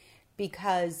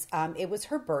because it was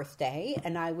her birthday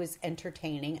and I was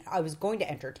going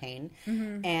to entertain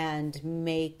and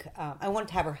make, I wanted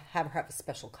to have her have a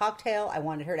special cocktail. I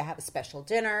wanted her to have a special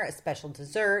dinner, a special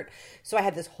dessert. So I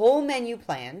had this whole menu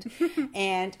planned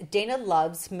and Dana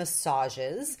loves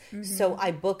massages. So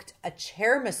I booked a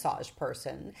chair massage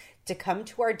person to come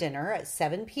to our dinner at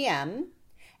 7 p.m.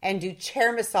 and do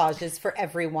chair massages for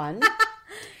everyone.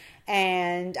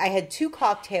 And I had 2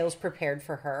 cocktails prepared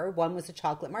for her. One was a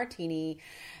chocolate martini,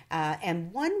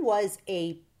 and one was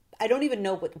I don't even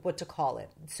know what to call it.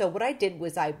 So what I did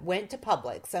was I went to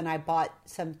Publix and I bought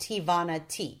some Teavana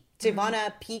tea,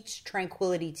 Teavana Peach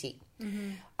Tranquility Tea.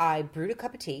 I brewed a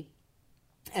cup of tea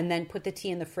and then put the tea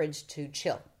in the fridge to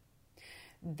chill.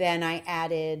 Then I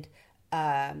added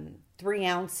 3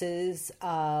 ounces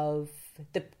of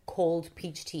the cold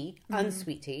peach tea,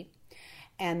 unsweet tea.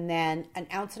 And then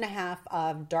 1.5 ounces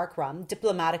of dark rum,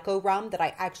 Diplomatico rum that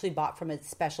I actually bought from a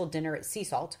special dinner at Sea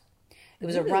Salt. It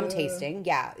was a rum tasting.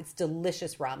 Yeah, it's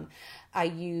delicious rum. I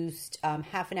used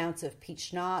 1/2 ounce of peach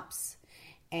schnapps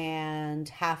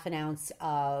and 1/2 ounce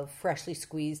of freshly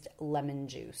squeezed lemon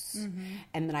juice.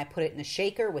 And then I put it in a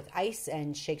shaker with ice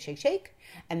and shake,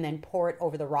 and then pour it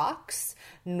over the rocks.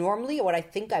 Normally, what I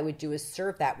think I would do is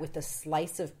serve that with a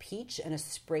slice of peach and a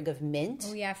sprig of mint.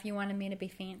 Oh, yeah, if you wanted me to be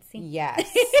fancy.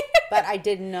 Yes. But I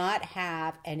did not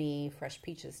have any fresh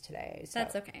peaches today. So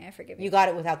that's okay. I forgive you. You got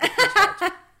it without the peach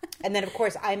touch. And then, of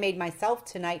course, I made myself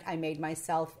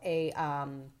a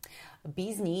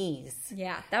bee's knees.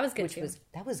 Yeah, that was good too.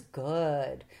 That was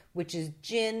good. Which is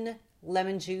gin,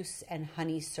 lemon juice, and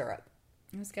honey syrup.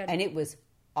 It was good. And it was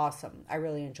awesome. I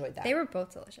really enjoyed that. They were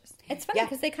both delicious. It's funny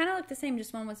because they kind of look the same.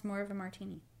 Just one was more of a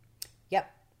martini. Yep.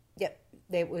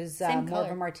 It was more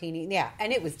of a martini. Yeah,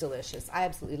 and it was delicious. I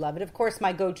absolutely love it. Of course,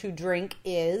 my go-to drink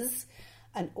is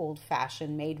an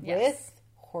old-fashioned made with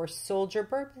Horse Soldier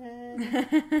bourbon,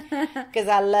 because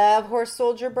I love Horse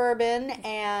Soldier bourbon.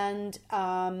 And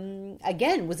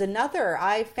again, was another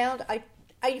I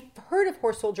heard of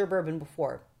Horse Soldier bourbon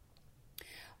before,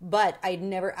 but I'd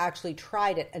never actually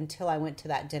tried it until I went to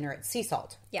that dinner at Sea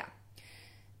Salt. Yeah,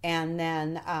 and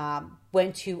then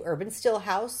went to Urban Still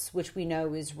House, which we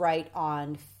know is right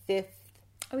on 5th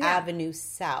Avenue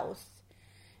South,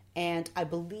 and I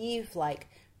believe like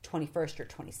 21st or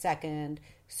 22nd.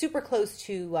 Super close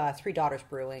to Three Daughters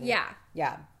Brewing.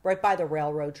 Yeah. Right by the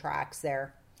railroad tracks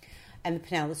there. And the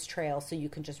Pinellas Trail, so you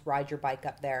can just ride your bike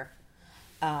up there.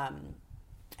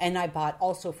 And I bought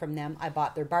also from them, I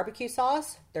bought their barbecue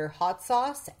sauce, their hot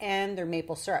sauce, and their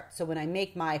maple syrup. So when I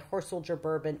make my Horse Soldier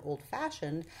bourbon old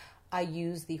fashioned, I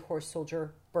use the Horse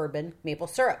Soldier bourbon maple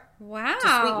syrup. Wow. To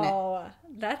sweeten it.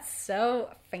 That's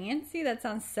so fancy. That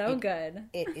sounds so good.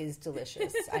 It is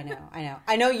delicious. I know.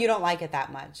 I know you don't like it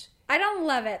that much. I don't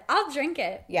love it. I'll drink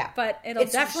it. Yeah. But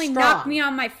it's definitely knock me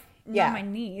on my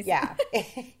knees. Yeah.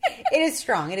 It is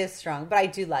strong. It is strong. But I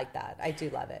do like that. I do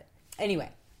love it. Anyway,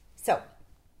 so.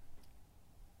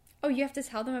 Oh, you have to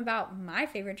tell them about my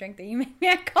favorite drink that you made me.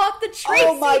 I call it the Tracy.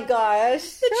 Oh my gosh.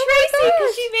 The Tracy,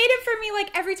 because she made it for me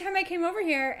like every time I came over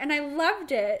here, and I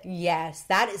loved it. Yes,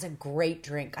 that is a great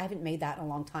drink. I haven't made that in a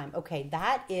long time. Okay,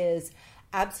 that is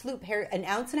Absolute Pear, 1.5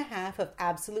 ounces of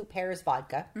Absolute Pears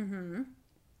vodka. 1.5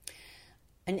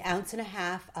 ounces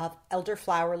of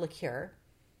elderflower liqueur,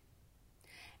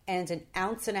 and 1.5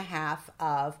 ounces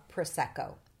of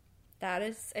Prosecco. That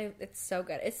is, it's so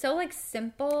good. It's so like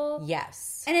simple.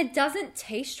 Yes. And it doesn't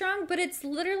taste strong, but it's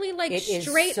literally like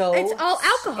it's all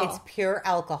alcohol. It's pure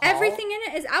alcohol. Everything in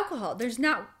it is alcohol. There's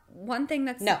not one thing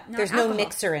that's not there's alcohol. No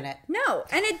mixer in it. No.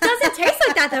 And it doesn't taste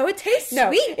like that though. It tastes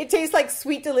sweet. It tastes like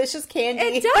sweet, delicious candy.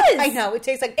 It does. I know. It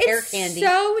tastes like pear candy. I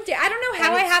don't know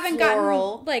how I haven't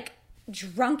floral. gotten like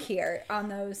drunk here on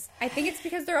those. I think it's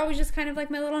because they're always just kind of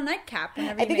like my little nightcap.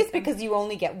 I think it's because you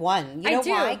only get one. You know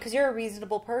why? Because you're a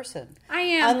reasonable person. I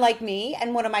am. Unlike me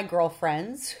and one of my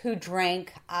girlfriends who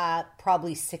drank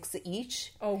probably 6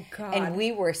 each. Oh, God. And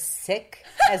we were sick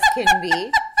as can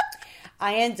be.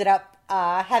 I ended up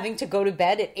having to go to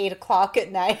bed at 8 o'clock at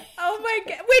night. Oh my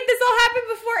God. Wait, this all happened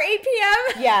before 8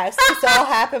 p.m.? Yes, this all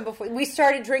happened before. We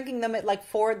started drinking them at like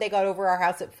 4. They got over our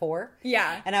house at 4.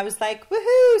 Yeah. And I was like,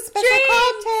 woohoo, special Drink!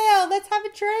 cocktail. Let's have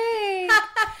a drink.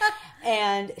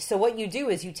 And so what you do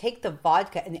is you take the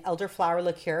vodka and the elderflower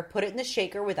liqueur, put it in the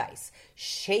shaker with ice.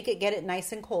 Shake it, get it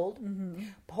nice and cold.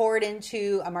 Pour it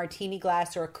into a martini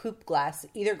glass or a coupe glass.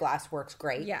 Either glass works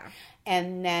great. Yeah.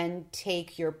 And then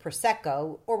take your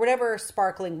Prosecco or whatever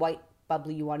sparkling white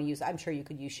bubbly you want to use. I'm sure you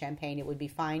could use champagne. It would be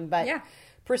fine. But Yeah.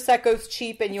 Prosecco's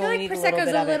cheap and you only need a little bit of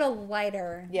it. Prosecco's a little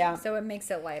lighter. Yeah. So it makes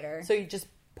it lighter. So you just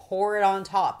pour it on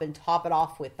top and top it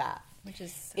off with that. Which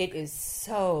is It is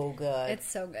so good. It's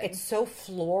so good. It's so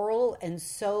floral and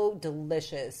so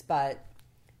delicious, but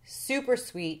super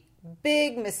sweet.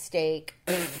 Big mistake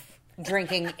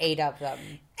drinking 8 of them.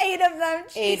 8 of them.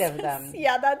 8 of Jesus. them.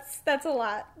 Yeah, that's a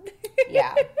lot.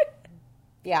 Yeah.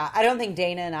 Yeah, I don't think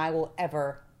Dana and I will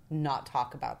ever not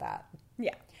talk about that.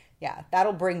 Yeah. Yeah,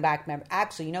 that'll bring back memories.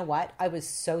 Actually, you know what? I was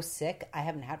so sick. I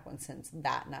haven't had one since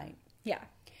that night. Yeah.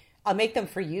 I'll make them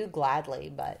for you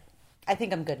gladly, but I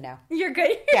think I'm good now. You're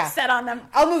good. You're set on them.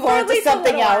 I'll move For on at to least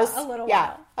something a little else. While, a little yeah,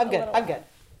 while. I'm A good. little I'm while.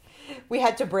 good. We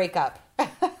had to break up.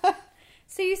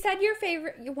 So you said your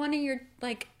one of your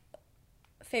like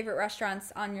favorite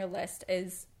restaurants on your list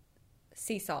is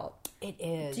Sea Salt. It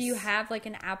is. Do you have like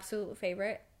an absolute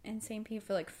favorite in St. Pete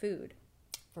for like food?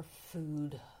 For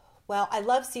food? Well, I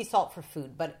love sea salt for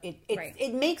food, but Right.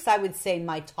 it makes, I would say,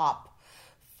 my top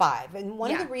 5. And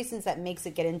one of Yeah. the reasons that makes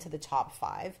it get into the top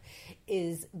 5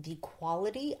 is the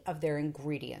quality of their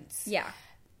ingredients. Yeah.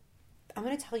 I'm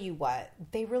going to tell you what,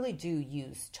 they really do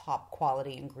use top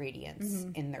quality ingredients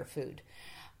in their food.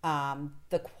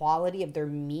 The quality of their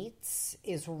meats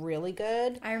is really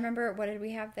good. I remember, what did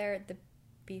we have there? The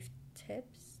beef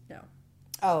tips? No.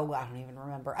 Oh, I don't even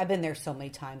remember. I've been there so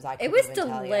many times. I It couldn't was even tell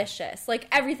you. delicious. Like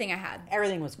everything I had.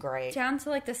 Everything was great. Down to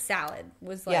like the salad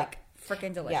was Yeah. like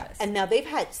freaking delicious. Yeah, and now they've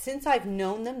had, since I've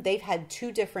known them, they've had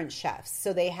 2 different chefs.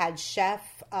 So they had Chef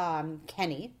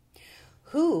Kenny,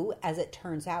 who, as it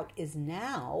turns out, is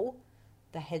now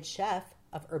the head chef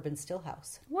of Urban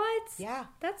Stillhouse. What? Yeah.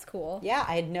 That's cool. Yeah,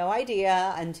 I had no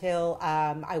idea until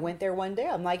I went there one day.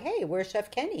 I'm like, hey, where's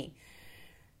Chef Kenny?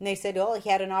 And they said, oh, he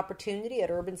had an opportunity at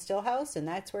Urban Stillhouse, and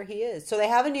that's where he is. So they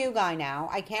have a new guy now.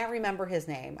 I can't remember his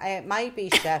name. It might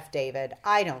be Chef David.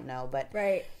 I don't know, but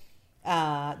Right.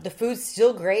 the food's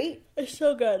still great. It's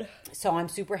so good. So I'm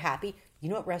super happy. You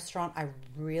know what restaurant I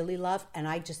really love? And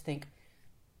I just think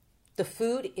the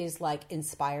food is like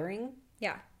inspiring.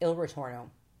 Yeah. Il Ritorno.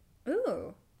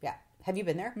 Ooh. Yeah. Have you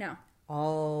been there? No.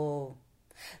 Oh,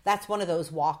 that's one of those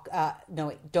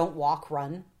don't walk,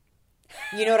 run.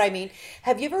 You know what I mean?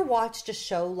 Have you ever watched a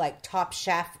show like Top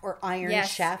Chef or Iron Yes.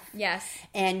 Chef? Yes.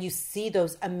 And you see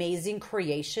those amazing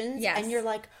creations? Yes. And you're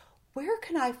like, where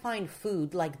can I find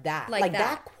food like that? Like that.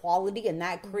 that. Quality and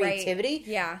that creativity? Right.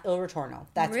 Yeah. Il Ritorno.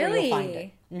 That's Really? where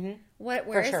you'll find it.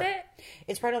 Where is sure. it?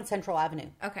 It's right on Central Avenue.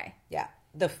 Okay. Yeah.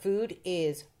 The food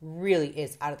really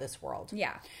is out of this world.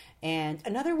 Yeah. And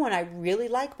another one I really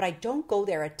like, but I don't go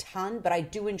there a ton, but I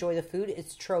do enjoy the food,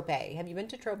 is Trope. Have you been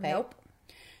to Trope? Nope.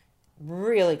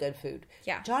 Really good food.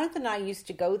 Yeah. Jonathan and I used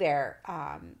to go there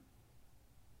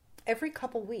every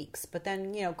couple weeks, but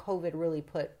then, COVID really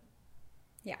put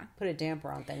a damper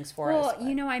on things for us.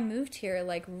 Well, I moved here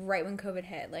like right when COVID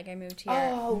hit. Like I moved here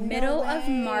Oh, no middle of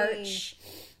way. March.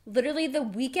 Literally the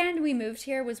weekend we moved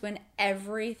here was when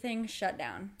everything shut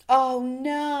down. Oh,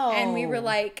 no. And we were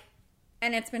like,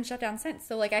 and it's been shut down since.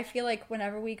 So like I feel like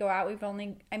whenever we go out, I've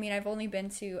only been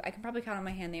to, I can probably count on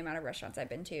my hand the amount of restaurants I've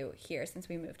been to here since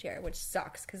we moved here, which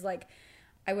sucks because like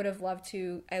I would love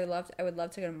to go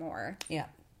to more. Yeah.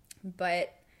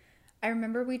 But I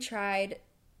remember we tried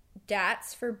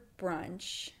Dats for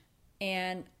brunch,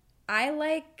 and I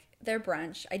like their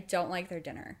brunch. I don't like their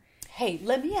dinner. Hey,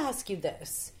 let me ask you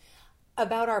this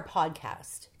about our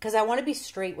podcast, because I want to be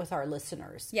straight with our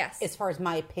listeners. Yes. As far as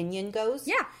my opinion goes.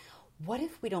 Yeah. What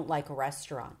if we don't like a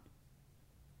restaurant?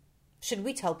 Should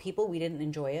we tell people we didn't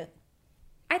enjoy it?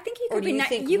 I think you Or could do be you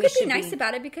think you we could be should nice be-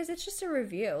 about it because it's just a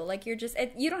review. Like you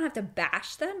don't have to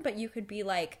bash them, but you could be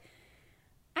like,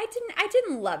 I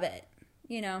didn't love it,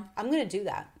 I'm going to do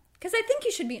that. Because I think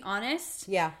you should be honest,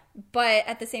 Yeah. but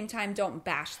at the same time, don't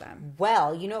bash them.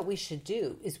 Well, you know what we should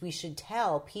do is we should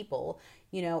tell people,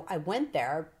 I went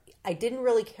there. I didn't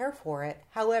really care for it.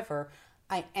 However,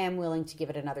 I am willing to give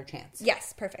it another chance.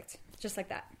 Yes, perfect, just like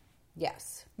that.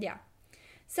 Yes. Yeah.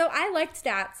 So I liked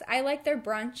Stats. I like their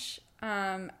brunch.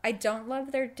 I don't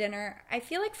love their dinner. I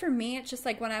feel like for me, it's just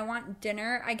like when I want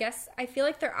dinner, I guess I feel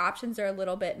like their options are a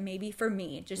little bit, maybe for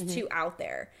me, just too out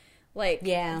there. Like,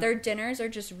 Yeah. their dinners are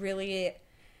just really,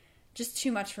 just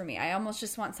too much for me. I almost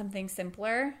just want something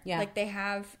simpler. Yeah. Like they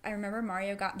have, I remember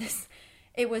Mario got this.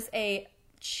 It was a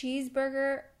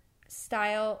cheeseburger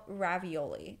style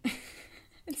ravioli.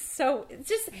 It's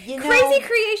just crazy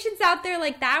creations out there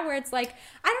like that where it's like,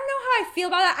 I don't know how I feel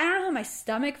about that. I don't know how my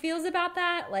stomach feels about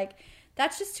that. Like,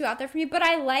 that's just too out there for me. But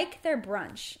I like their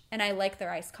brunch and I like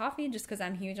their iced coffee just because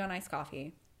I'm huge on iced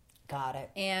coffee. Got it.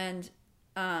 And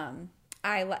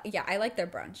I like their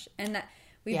brunch. And that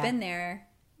we've been there.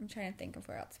 I'm trying to think of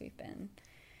where else we've been.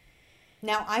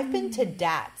 Now, I've been to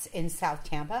Dats in South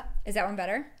Tampa. Is that one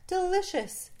better?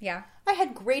 Delicious. Yeah. I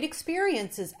had great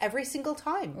experiences every single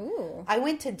time. Ooh. I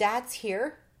went to Dats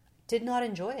here, did not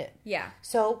enjoy it. Yeah.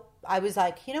 So I was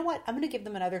like, you know what? I'm going to give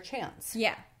them another chance.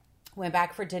 Yeah. Went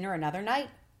back for dinner another night,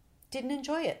 didn't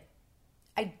enjoy it.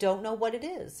 I don't know what it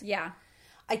is. Yeah.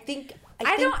 I think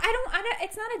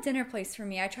it's not a dinner place for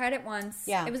me. I tried it once.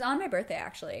 Yeah. It was on my birthday,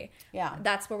 actually. Yeah.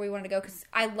 That's where we wanted to go because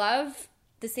I love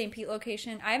the St. Pete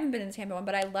location. I haven't been in the Tampa one,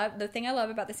 but the thing I love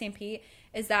about the St. Pete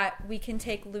is that we can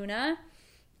take Luna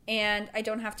and I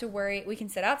don't have to worry. We can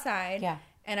sit outside. Yeah.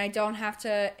 And I don't have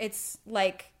to, it's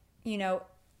like,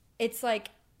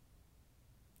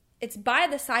 it's by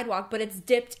the sidewalk, but it's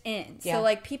dipped in. Yeah. So,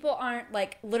 like, people aren't,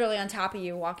 like, literally on top of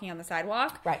you walking on the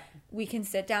sidewalk. Right. We can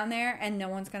sit down there, and no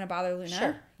one's going to bother Luna.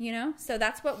 Sure. You know? So,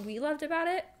 that's what we loved about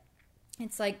it.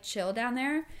 It's, like, chill down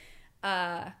there.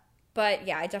 But,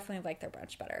 yeah, I definitely like their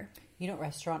brunch better. You know what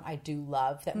restaurant I do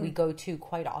love that we go to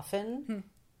quite often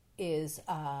is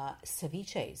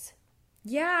Ceviche's.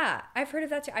 Yeah. I've heard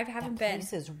of that, too. I haven't been. That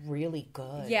place is really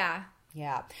good. Yeah.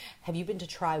 Yeah. Have you been to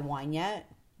Try Wine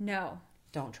yet? No.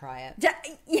 Don't try it. Yeah,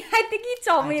 I think you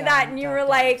told me that, and you were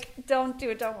like, don't do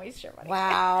it. Don't waste your money.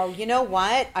 Wow. You know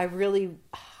what? I've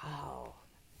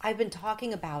been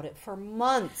talking about it for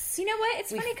months. You know what?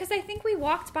 It's funny because I think we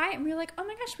walked by it and we were like, oh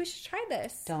my gosh, we should try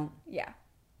this. Don't. Yeah.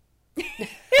 It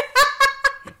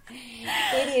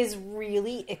is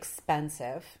really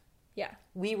expensive. Yeah.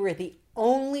 We were the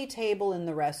only table in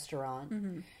the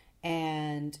restaurant,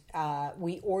 and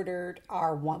we ordered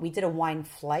our wine. We did a wine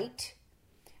flight.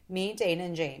 Me, Dana,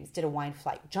 and James did a wine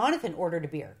flight. Jonathan ordered a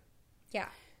beer. Yeah.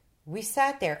 We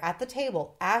sat there at the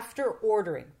table after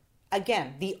ordering.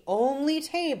 Again, the only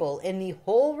table in the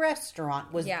whole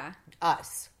restaurant was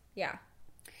us. Yeah.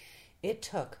 It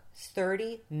took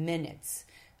 30 minutes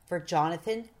for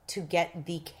Jonathan to get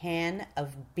the can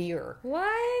of beer.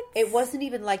 What? It wasn't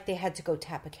even like they had to go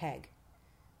tap a keg.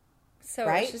 So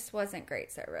right? It just wasn't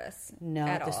great service. No,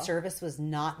 at the all. service was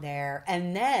not there.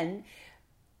 And then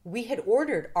we had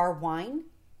ordered our wine.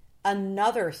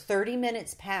 Another 30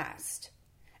 minutes passed.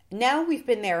 Now we've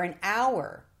been there an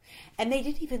hour. And they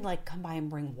didn't even come by and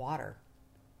bring water.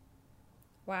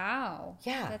 Wow.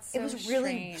 Yeah. That's so it was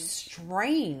really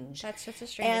strange. That's such a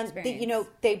strange experience. And,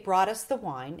 they brought us the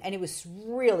wine. And it was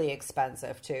really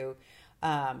expensive, too.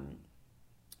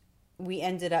 We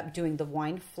ended up doing the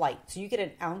wine flight. So you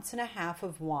get 1.5 ounces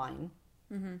of wine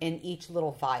in each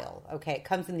little vial. Okay, it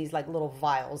comes in these little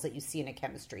vials that you see in a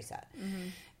chemistry set.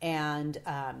 And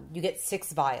you get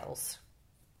 6 vials.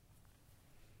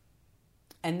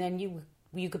 And then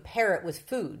you could pair it with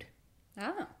food.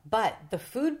 Oh. But the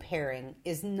food pairing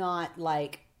is not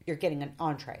like you're getting an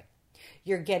entree.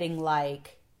 You're getting a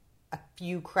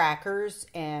few crackers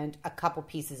and a couple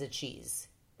pieces of cheese.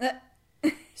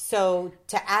 So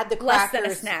to add the crackers... Less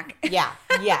than a snack. Yeah,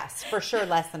 yes, for sure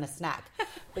less than a snack.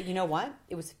 But you know what?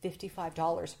 It was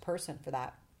 $55 a person for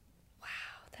that.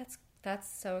 Wow,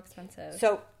 that's so expensive.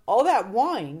 So all that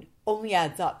wine only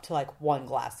adds up to 1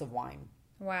 glass of wine.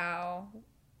 Wow.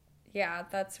 Yeah,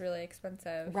 that's really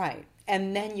expensive. Right.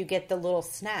 And then you get the little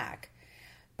snack.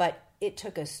 But it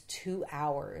took us 2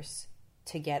 hours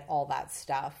to get all that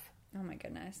stuff. Oh my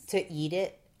goodness. To eat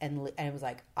it. And it was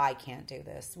like, I can't do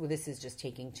this. Well, this is just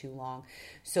taking too long.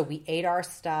 So we ate our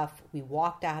stuff. We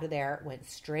walked out of there, went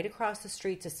straight across the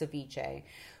street to Ceviche.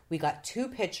 We got 2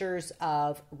 pitchers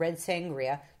of red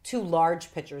sangria, 2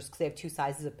 large pitchers, because they have 2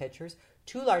 sizes of pitchers.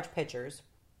 2 large pitchers.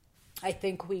 I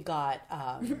think we got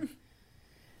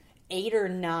 8 or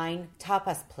 9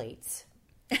 tapas plates.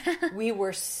 We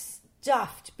were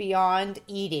stuffed beyond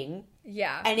eating.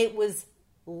 Yeah. And it was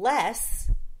less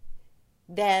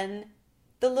than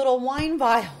the little wine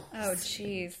vials. Oh,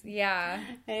 jeez. Yeah.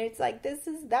 And it's like,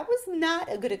 that was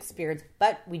not a good experience.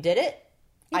 But we did it.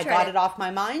 I tried got it off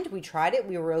my mind. We tried it.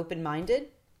 We were open-minded.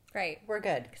 Right. We're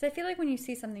good. Because I feel like when you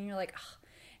see something, you're like, ugh,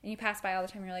 and you pass by all the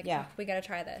time, you're like, Yeah. we got to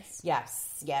try this.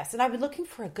 Yes, yes. And I've been looking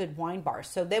for a good wine bar.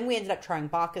 So then we ended up trying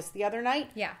Bacchus the other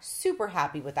night. Yeah. Super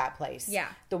happy with that place. Yeah.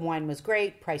 The wine was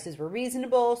great. Prices were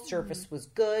reasonable. Service was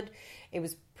good. It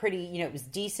was pretty, it was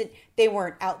decent. They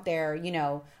weren't out there,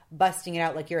 busting it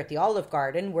out like you're at the Olive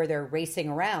Garden where they're racing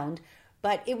around.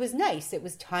 But it was nice. It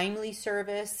was timely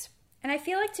service. And I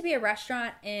feel like to be a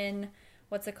restaurant in,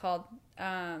 what's it called?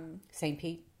 St.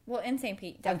 Pete? Well, in St.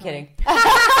 Pete, I'm definitely. kidding.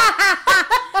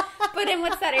 But in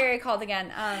what's that area called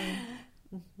again?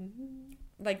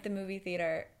 Like the movie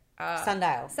theater.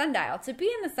 Sundial. Sundial. To be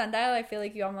in the Sundial, I feel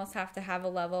like you almost have to have a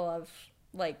level of,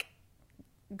 like,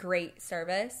 great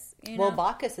service. You know? Well,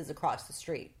 Bacchus is across the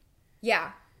street.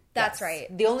 Yeah, that's Yes.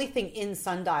 right. The only thing in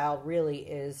Sundial really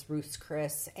is Ruth's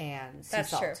Chris and Sea That's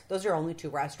Salt. true. Those are only two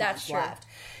restaurants That's true. left.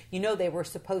 You know, they were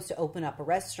supposed to open up a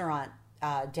restaurant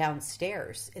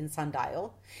downstairs in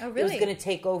Sundial. Oh, It really? was going to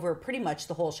take over pretty much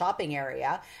the whole shopping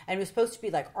area. And it was supposed to be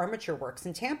like Armature Works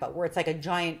in Tampa, where it's like a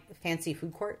giant fancy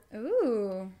food court.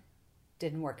 Ooh.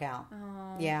 Didn't work out.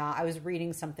 Yeah, I was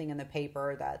reading something in the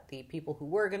paper that the people who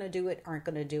were going to do it aren't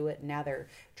going to do it. Now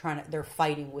they're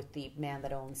fighting with the man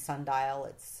that owns Sundial.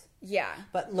 Yeah.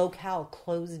 But Locale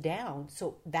closed down,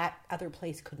 so that other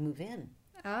place could move in.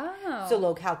 Oh. So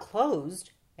Locale closed,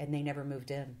 and they never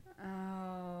moved in.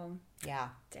 Oh. Yeah,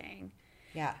 Dang.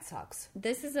 yeah, it sucks.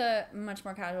 This is a much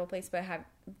more casual place, but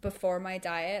before my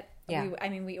diet, Yeah.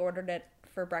 we ordered it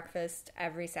for breakfast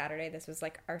every Saturday. This was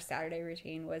like our Saturday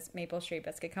routine was Maple Street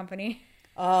Biscuit Company.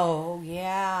 Oh,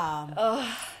 yeah.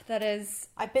 Oh, that is,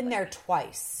 I've been there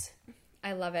twice.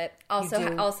 I love it.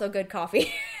 do? Also good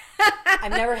coffee.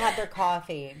 I've never had their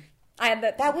coffee. I had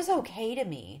That was okay to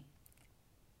me.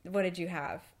 What did you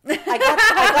have? I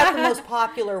got the most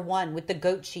popular one with the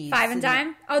goat cheese. Five and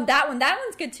dime? Oh, that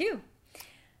one's good too.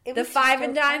 It The was five just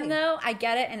and dime, okay. though, I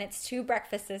get it, and it's two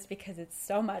breakfasts because it's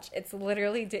so much. It's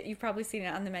literally, you've probably seen it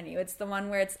on the menu. It's the one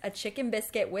where it's a chicken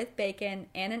biscuit with bacon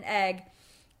and an egg,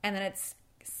 and then it's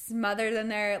smothered in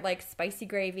their, like, spicy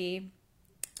gravy.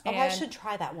 Oh, I And- should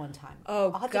try that one time.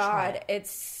 Oh, I'll have to try God. it.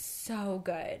 It's so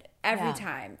good. Every Yeah.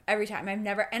 time.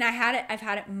 And I've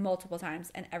had it multiple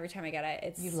times, and every time I get it,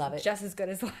 it's You love it. just as good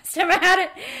as the last time I had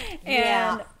it. And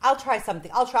Yeah, I'll try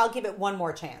something. I'll give it one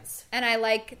more chance. And I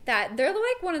like that they're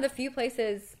like one of the few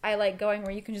places I like going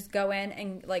where you can just go in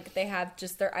and like they have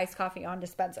just their iced coffee on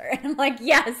dispenser. And I'm like,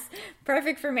 yes,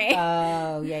 perfect for me.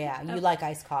 Oh, yeah. You like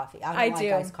iced coffee. I don't like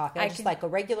do. iced coffee. I just like a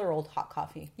regular old hot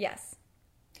coffee. Yes.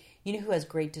 You know who has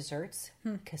great desserts?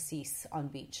 Cassis on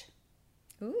Beach.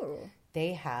 Ooh.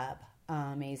 They have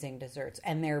amazing desserts,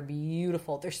 and they're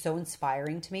beautiful. They're so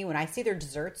inspiring to me. When I see their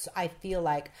desserts, I feel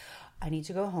like I need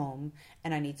to go home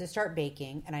and I need to start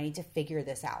baking and I need to figure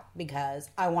this out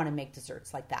because I want to make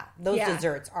desserts like that. Those Yeah.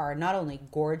 desserts are not only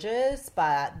gorgeous,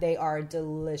 but they are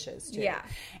delicious too. Yeah.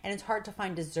 And it's hard to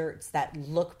find desserts that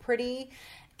look pretty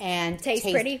and Taste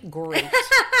pretty. great.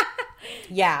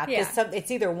 Yeah, Yeah. because it's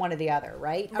either one or the other,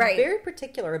 right? I'm Right. very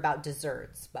particular about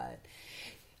desserts, but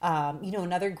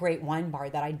another great wine bar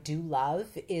that I do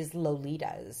love is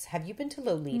Lolita's. Have you been to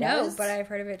Lolita's? No, but I've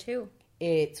heard of it too.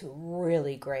 It's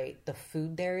really great. The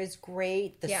food there is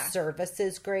great. The Yeah. service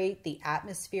is great. The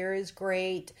atmosphere is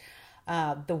great.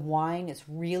 The wine is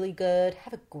really good.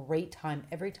 Have a great time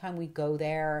every time we go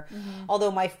there. Mm-hmm.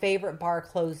 Although my favorite bar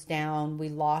closed down, we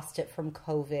lost it from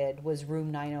COVID, was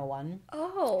Room 901.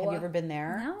 Oh. Have you ever been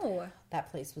there? No. That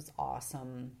place was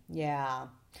awesome. Yeah.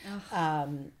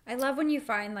 I love when you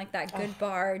find like that good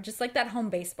bar, just like that home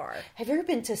base bar. Have you ever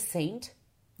been to Saint?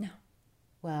 No.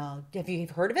 Well, have you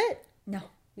heard of it? No.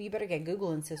 Well, you better get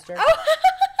Googling, sister.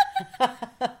 Oh.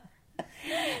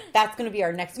 That's going to be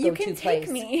our next You go-to can place. take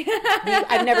me.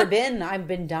 I've never been. I've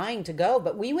been dying to go,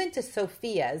 but we went to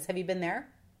Sophia's. Have you been there?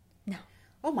 No.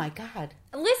 Oh my God.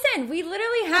 Listen, we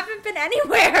literally haven't been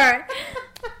anywhere.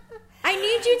 I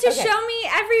need you to Okay. show me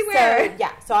everywhere.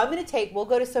 So I'm going to we'll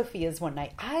go to Sophia's one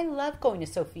night. I love going to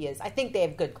Sophia's. I think they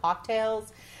have good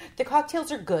cocktails. The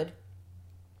cocktails are good.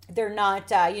 They're not,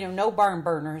 no barn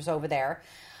burners over there.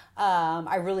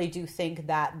 I really do think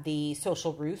that the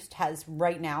Social Roost has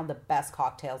right now the best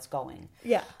cocktails going.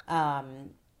 Yeah.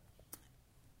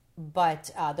 But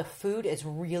the food is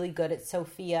really good at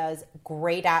Sophia's.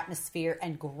 Great atmosphere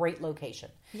and great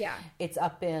location. Yeah. It's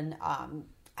up in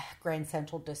Grand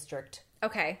Central District.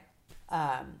 Okay.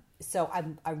 So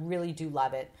I really do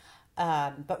love it.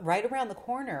 But right around the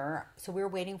corner, so we were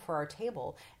waiting for our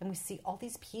table, and we see all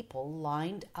these people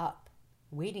lined up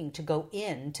waiting to go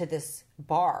in to this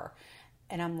bar.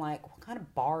 And I'm like, what kind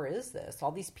of bar is this?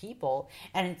 All these people,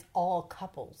 and it's all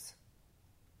couples.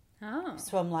 Oh.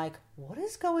 So I'm like, what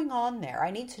is going on there?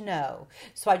 I need to know.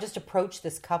 So I just approached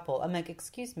this couple. I'm like,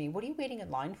 excuse me, what are you waiting in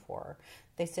line for?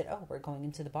 They said, oh, we're going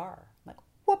into the bar. I'm like,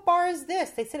 what bar is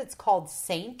this? They said it's called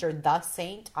Saint or The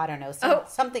Saint. I don't know.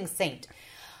 Something Saint.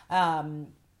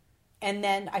 And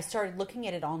then I started looking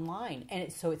at it online, and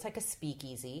it's like a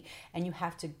speakeasy, and you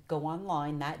have to go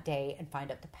online that day and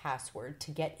find out the password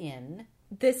to get in.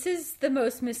 This is the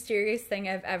most mysterious thing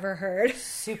I've ever heard.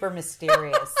 Super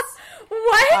mysterious.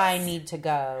 What? I need to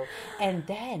go. And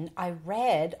then I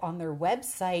read on their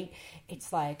website,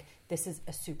 it's like, this is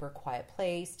a super quiet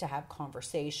place to have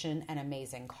conversation and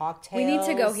amazing cocktails. We need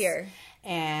to go here.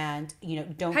 And,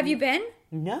 don't... Have you been?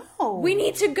 No. We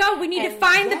need to go. We need to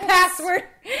find the password.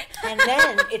 And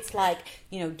then it's like,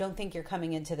 don't think you're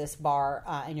coming into this bar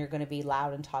and you're going to be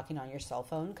loud and talking on your cell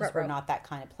phone, because we're not that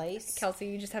kind of place. Kelsey,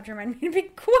 you just have to remind me to be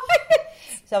quiet.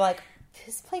 So like,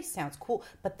 this place sounds cool.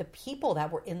 But the people that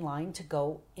were in line to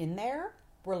go in there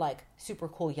were like super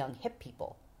cool young hip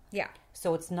people. Yeah.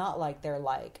 So it's not like they're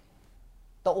like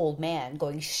the old man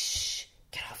going, shh,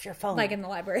 get off your phone. Like in the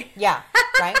library. Yeah,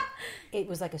 right? It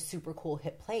was like a super cool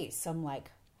hip place. So I'm like,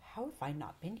 how have I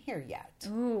not been here yet?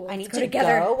 Ooh, I need go to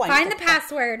together. go. Find the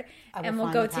password, and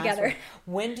we'll go together.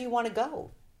 When do you want to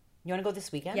go? You want to go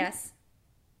this weekend? Yes.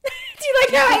 Do you like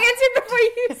how I answered before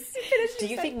you finished? Do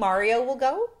you think Mario will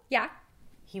go? Yeah.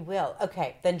 He will.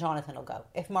 Okay, then Jonathan will go.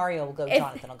 If Mario will go,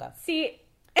 Jonathan will go. See,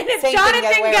 and if Same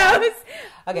Jonathan goes,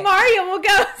 okay. Mario will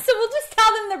go. So we'll just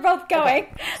tell them they're both going.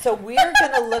 Okay. So we're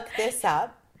going to look this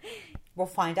up. We'll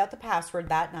find out the password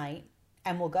that night,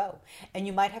 and we'll go. And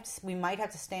we might have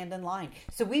to stand in line.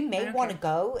 So we may want to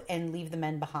go and leave the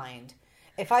men behind.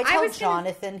 If I tell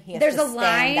Jonathan he has to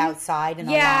stand outside in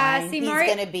a line, he's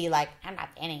going to be like, I'm not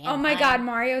standing in Oh my line. God,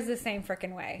 Mario's the same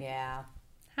freaking way. Yeah.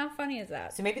 How funny is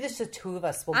that? So maybe there's just two of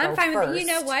us will I'm go fine first. with it. You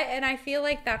know what? And I feel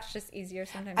like that's just easier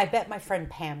sometimes. I bet my friend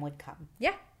Pam would come.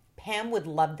 Yeah. Pam would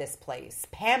love this place.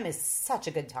 Pam is such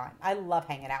a good time. I love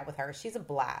hanging out with her. She's a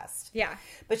blast. Yeah.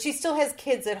 But she still has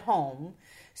kids at home,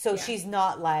 so she's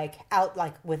not like out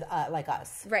like with like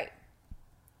us. Right.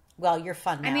 Well, you're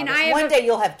fun now. I mean, one day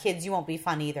you'll have kids. You won't be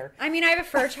fun either. I mean, I have a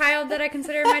fur child that I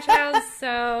consider my child,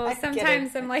 so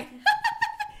sometimes I'm like...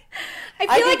 I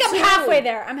feel like I'm halfway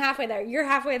there. I'm halfway there. You're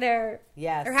halfway there.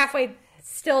 Yes. Or halfway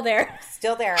still there.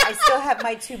 Still there. I still have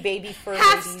my two baby fur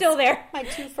Half babies. still there. My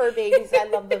two fur babies. I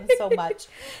love them so much.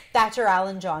 Thatcher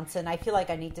Allen Johnson. I feel like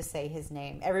I need to say his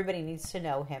name. Everybody needs to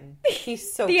know him.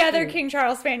 He's so The cute. other King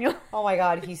Charles Spaniel. Oh my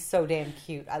God. He's so damn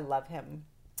cute. I love him.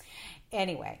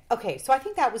 Anyway, okay, so I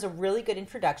think that was a really good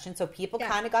introduction. So people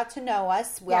kind of got to know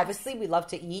us. Obviously, we love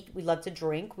to eat. We love to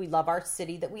drink. We love our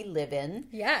city that we live in.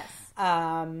 Yes.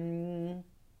 So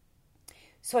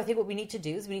I think what we need to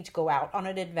do is we need to go out on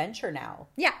an adventure now.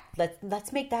 Yeah.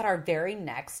 Let's make that our very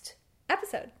next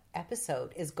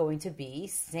episode is going to be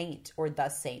Saint or The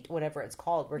Saint, whatever it's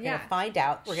called. We're going to find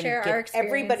out. We're going Share to our give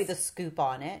everybody the scoop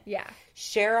on it. Yeah.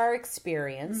 Share our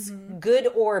experience, good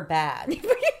or bad.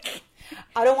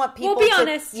 I don't want people We'll be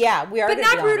honest. Yeah, we are. But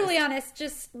not brutally honest. honest,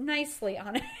 just nicely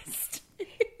honest.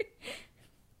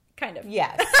 Kind of.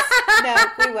 Yes. No,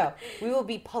 we will. We will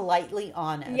be politely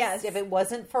honest. Yes. If it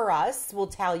wasn't for us, we'll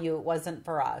tell you it wasn't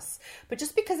for us. But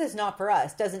just because it's not for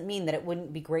us doesn't mean that it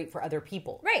wouldn't be great for other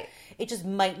people. Right. It just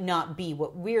might not be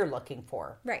what we're looking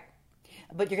for. Right.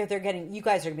 But you guys are going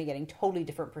to be getting totally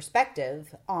different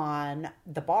perspective on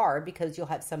the bar, because you'll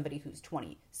have somebody who's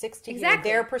 26 to hear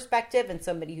their perspective and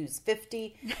somebody who's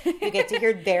 50. You get to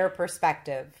hear their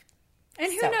perspective.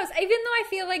 And who knows? Even though I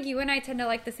feel like you and I tend to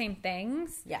like the same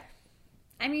things. Yeah.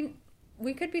 I mean,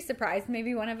 we could be surprised.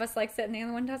 Maybe one of us likes it and the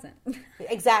other one doesn't.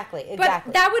 Exactly. But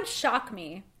that would shock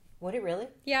me. Would it really?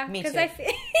 Yeah. Me too. I feel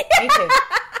Me too.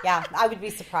 Yeah, I would be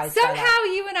surprised by that. Somehow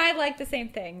you and I like the same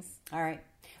things. All right.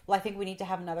 Well, I think we need to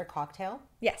have another cocktail.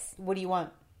 Yes. What do you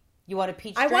want? You want a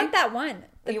peach I drink? want that one.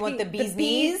 You want the bee's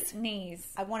knees? Knees.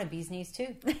 I want a bee's knees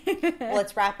too. Well,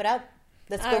 let's wrap it up.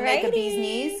 Let's go make a bee's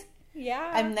knees.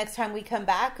 Yeah. And next time we come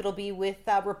back, it'll be with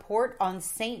a report on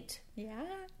Saint. Yeah.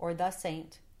 Or The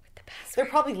Saint. With the password.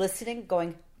 They're probably listening going,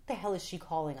 what the hell is she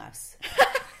calling us?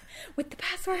 With the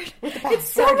password. With the password.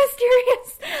 It's so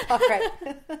mysterious. All right.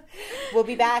 We'll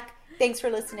be back. Thanks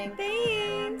for listening.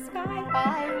 Thanks.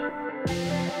 Bye.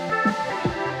 Bye.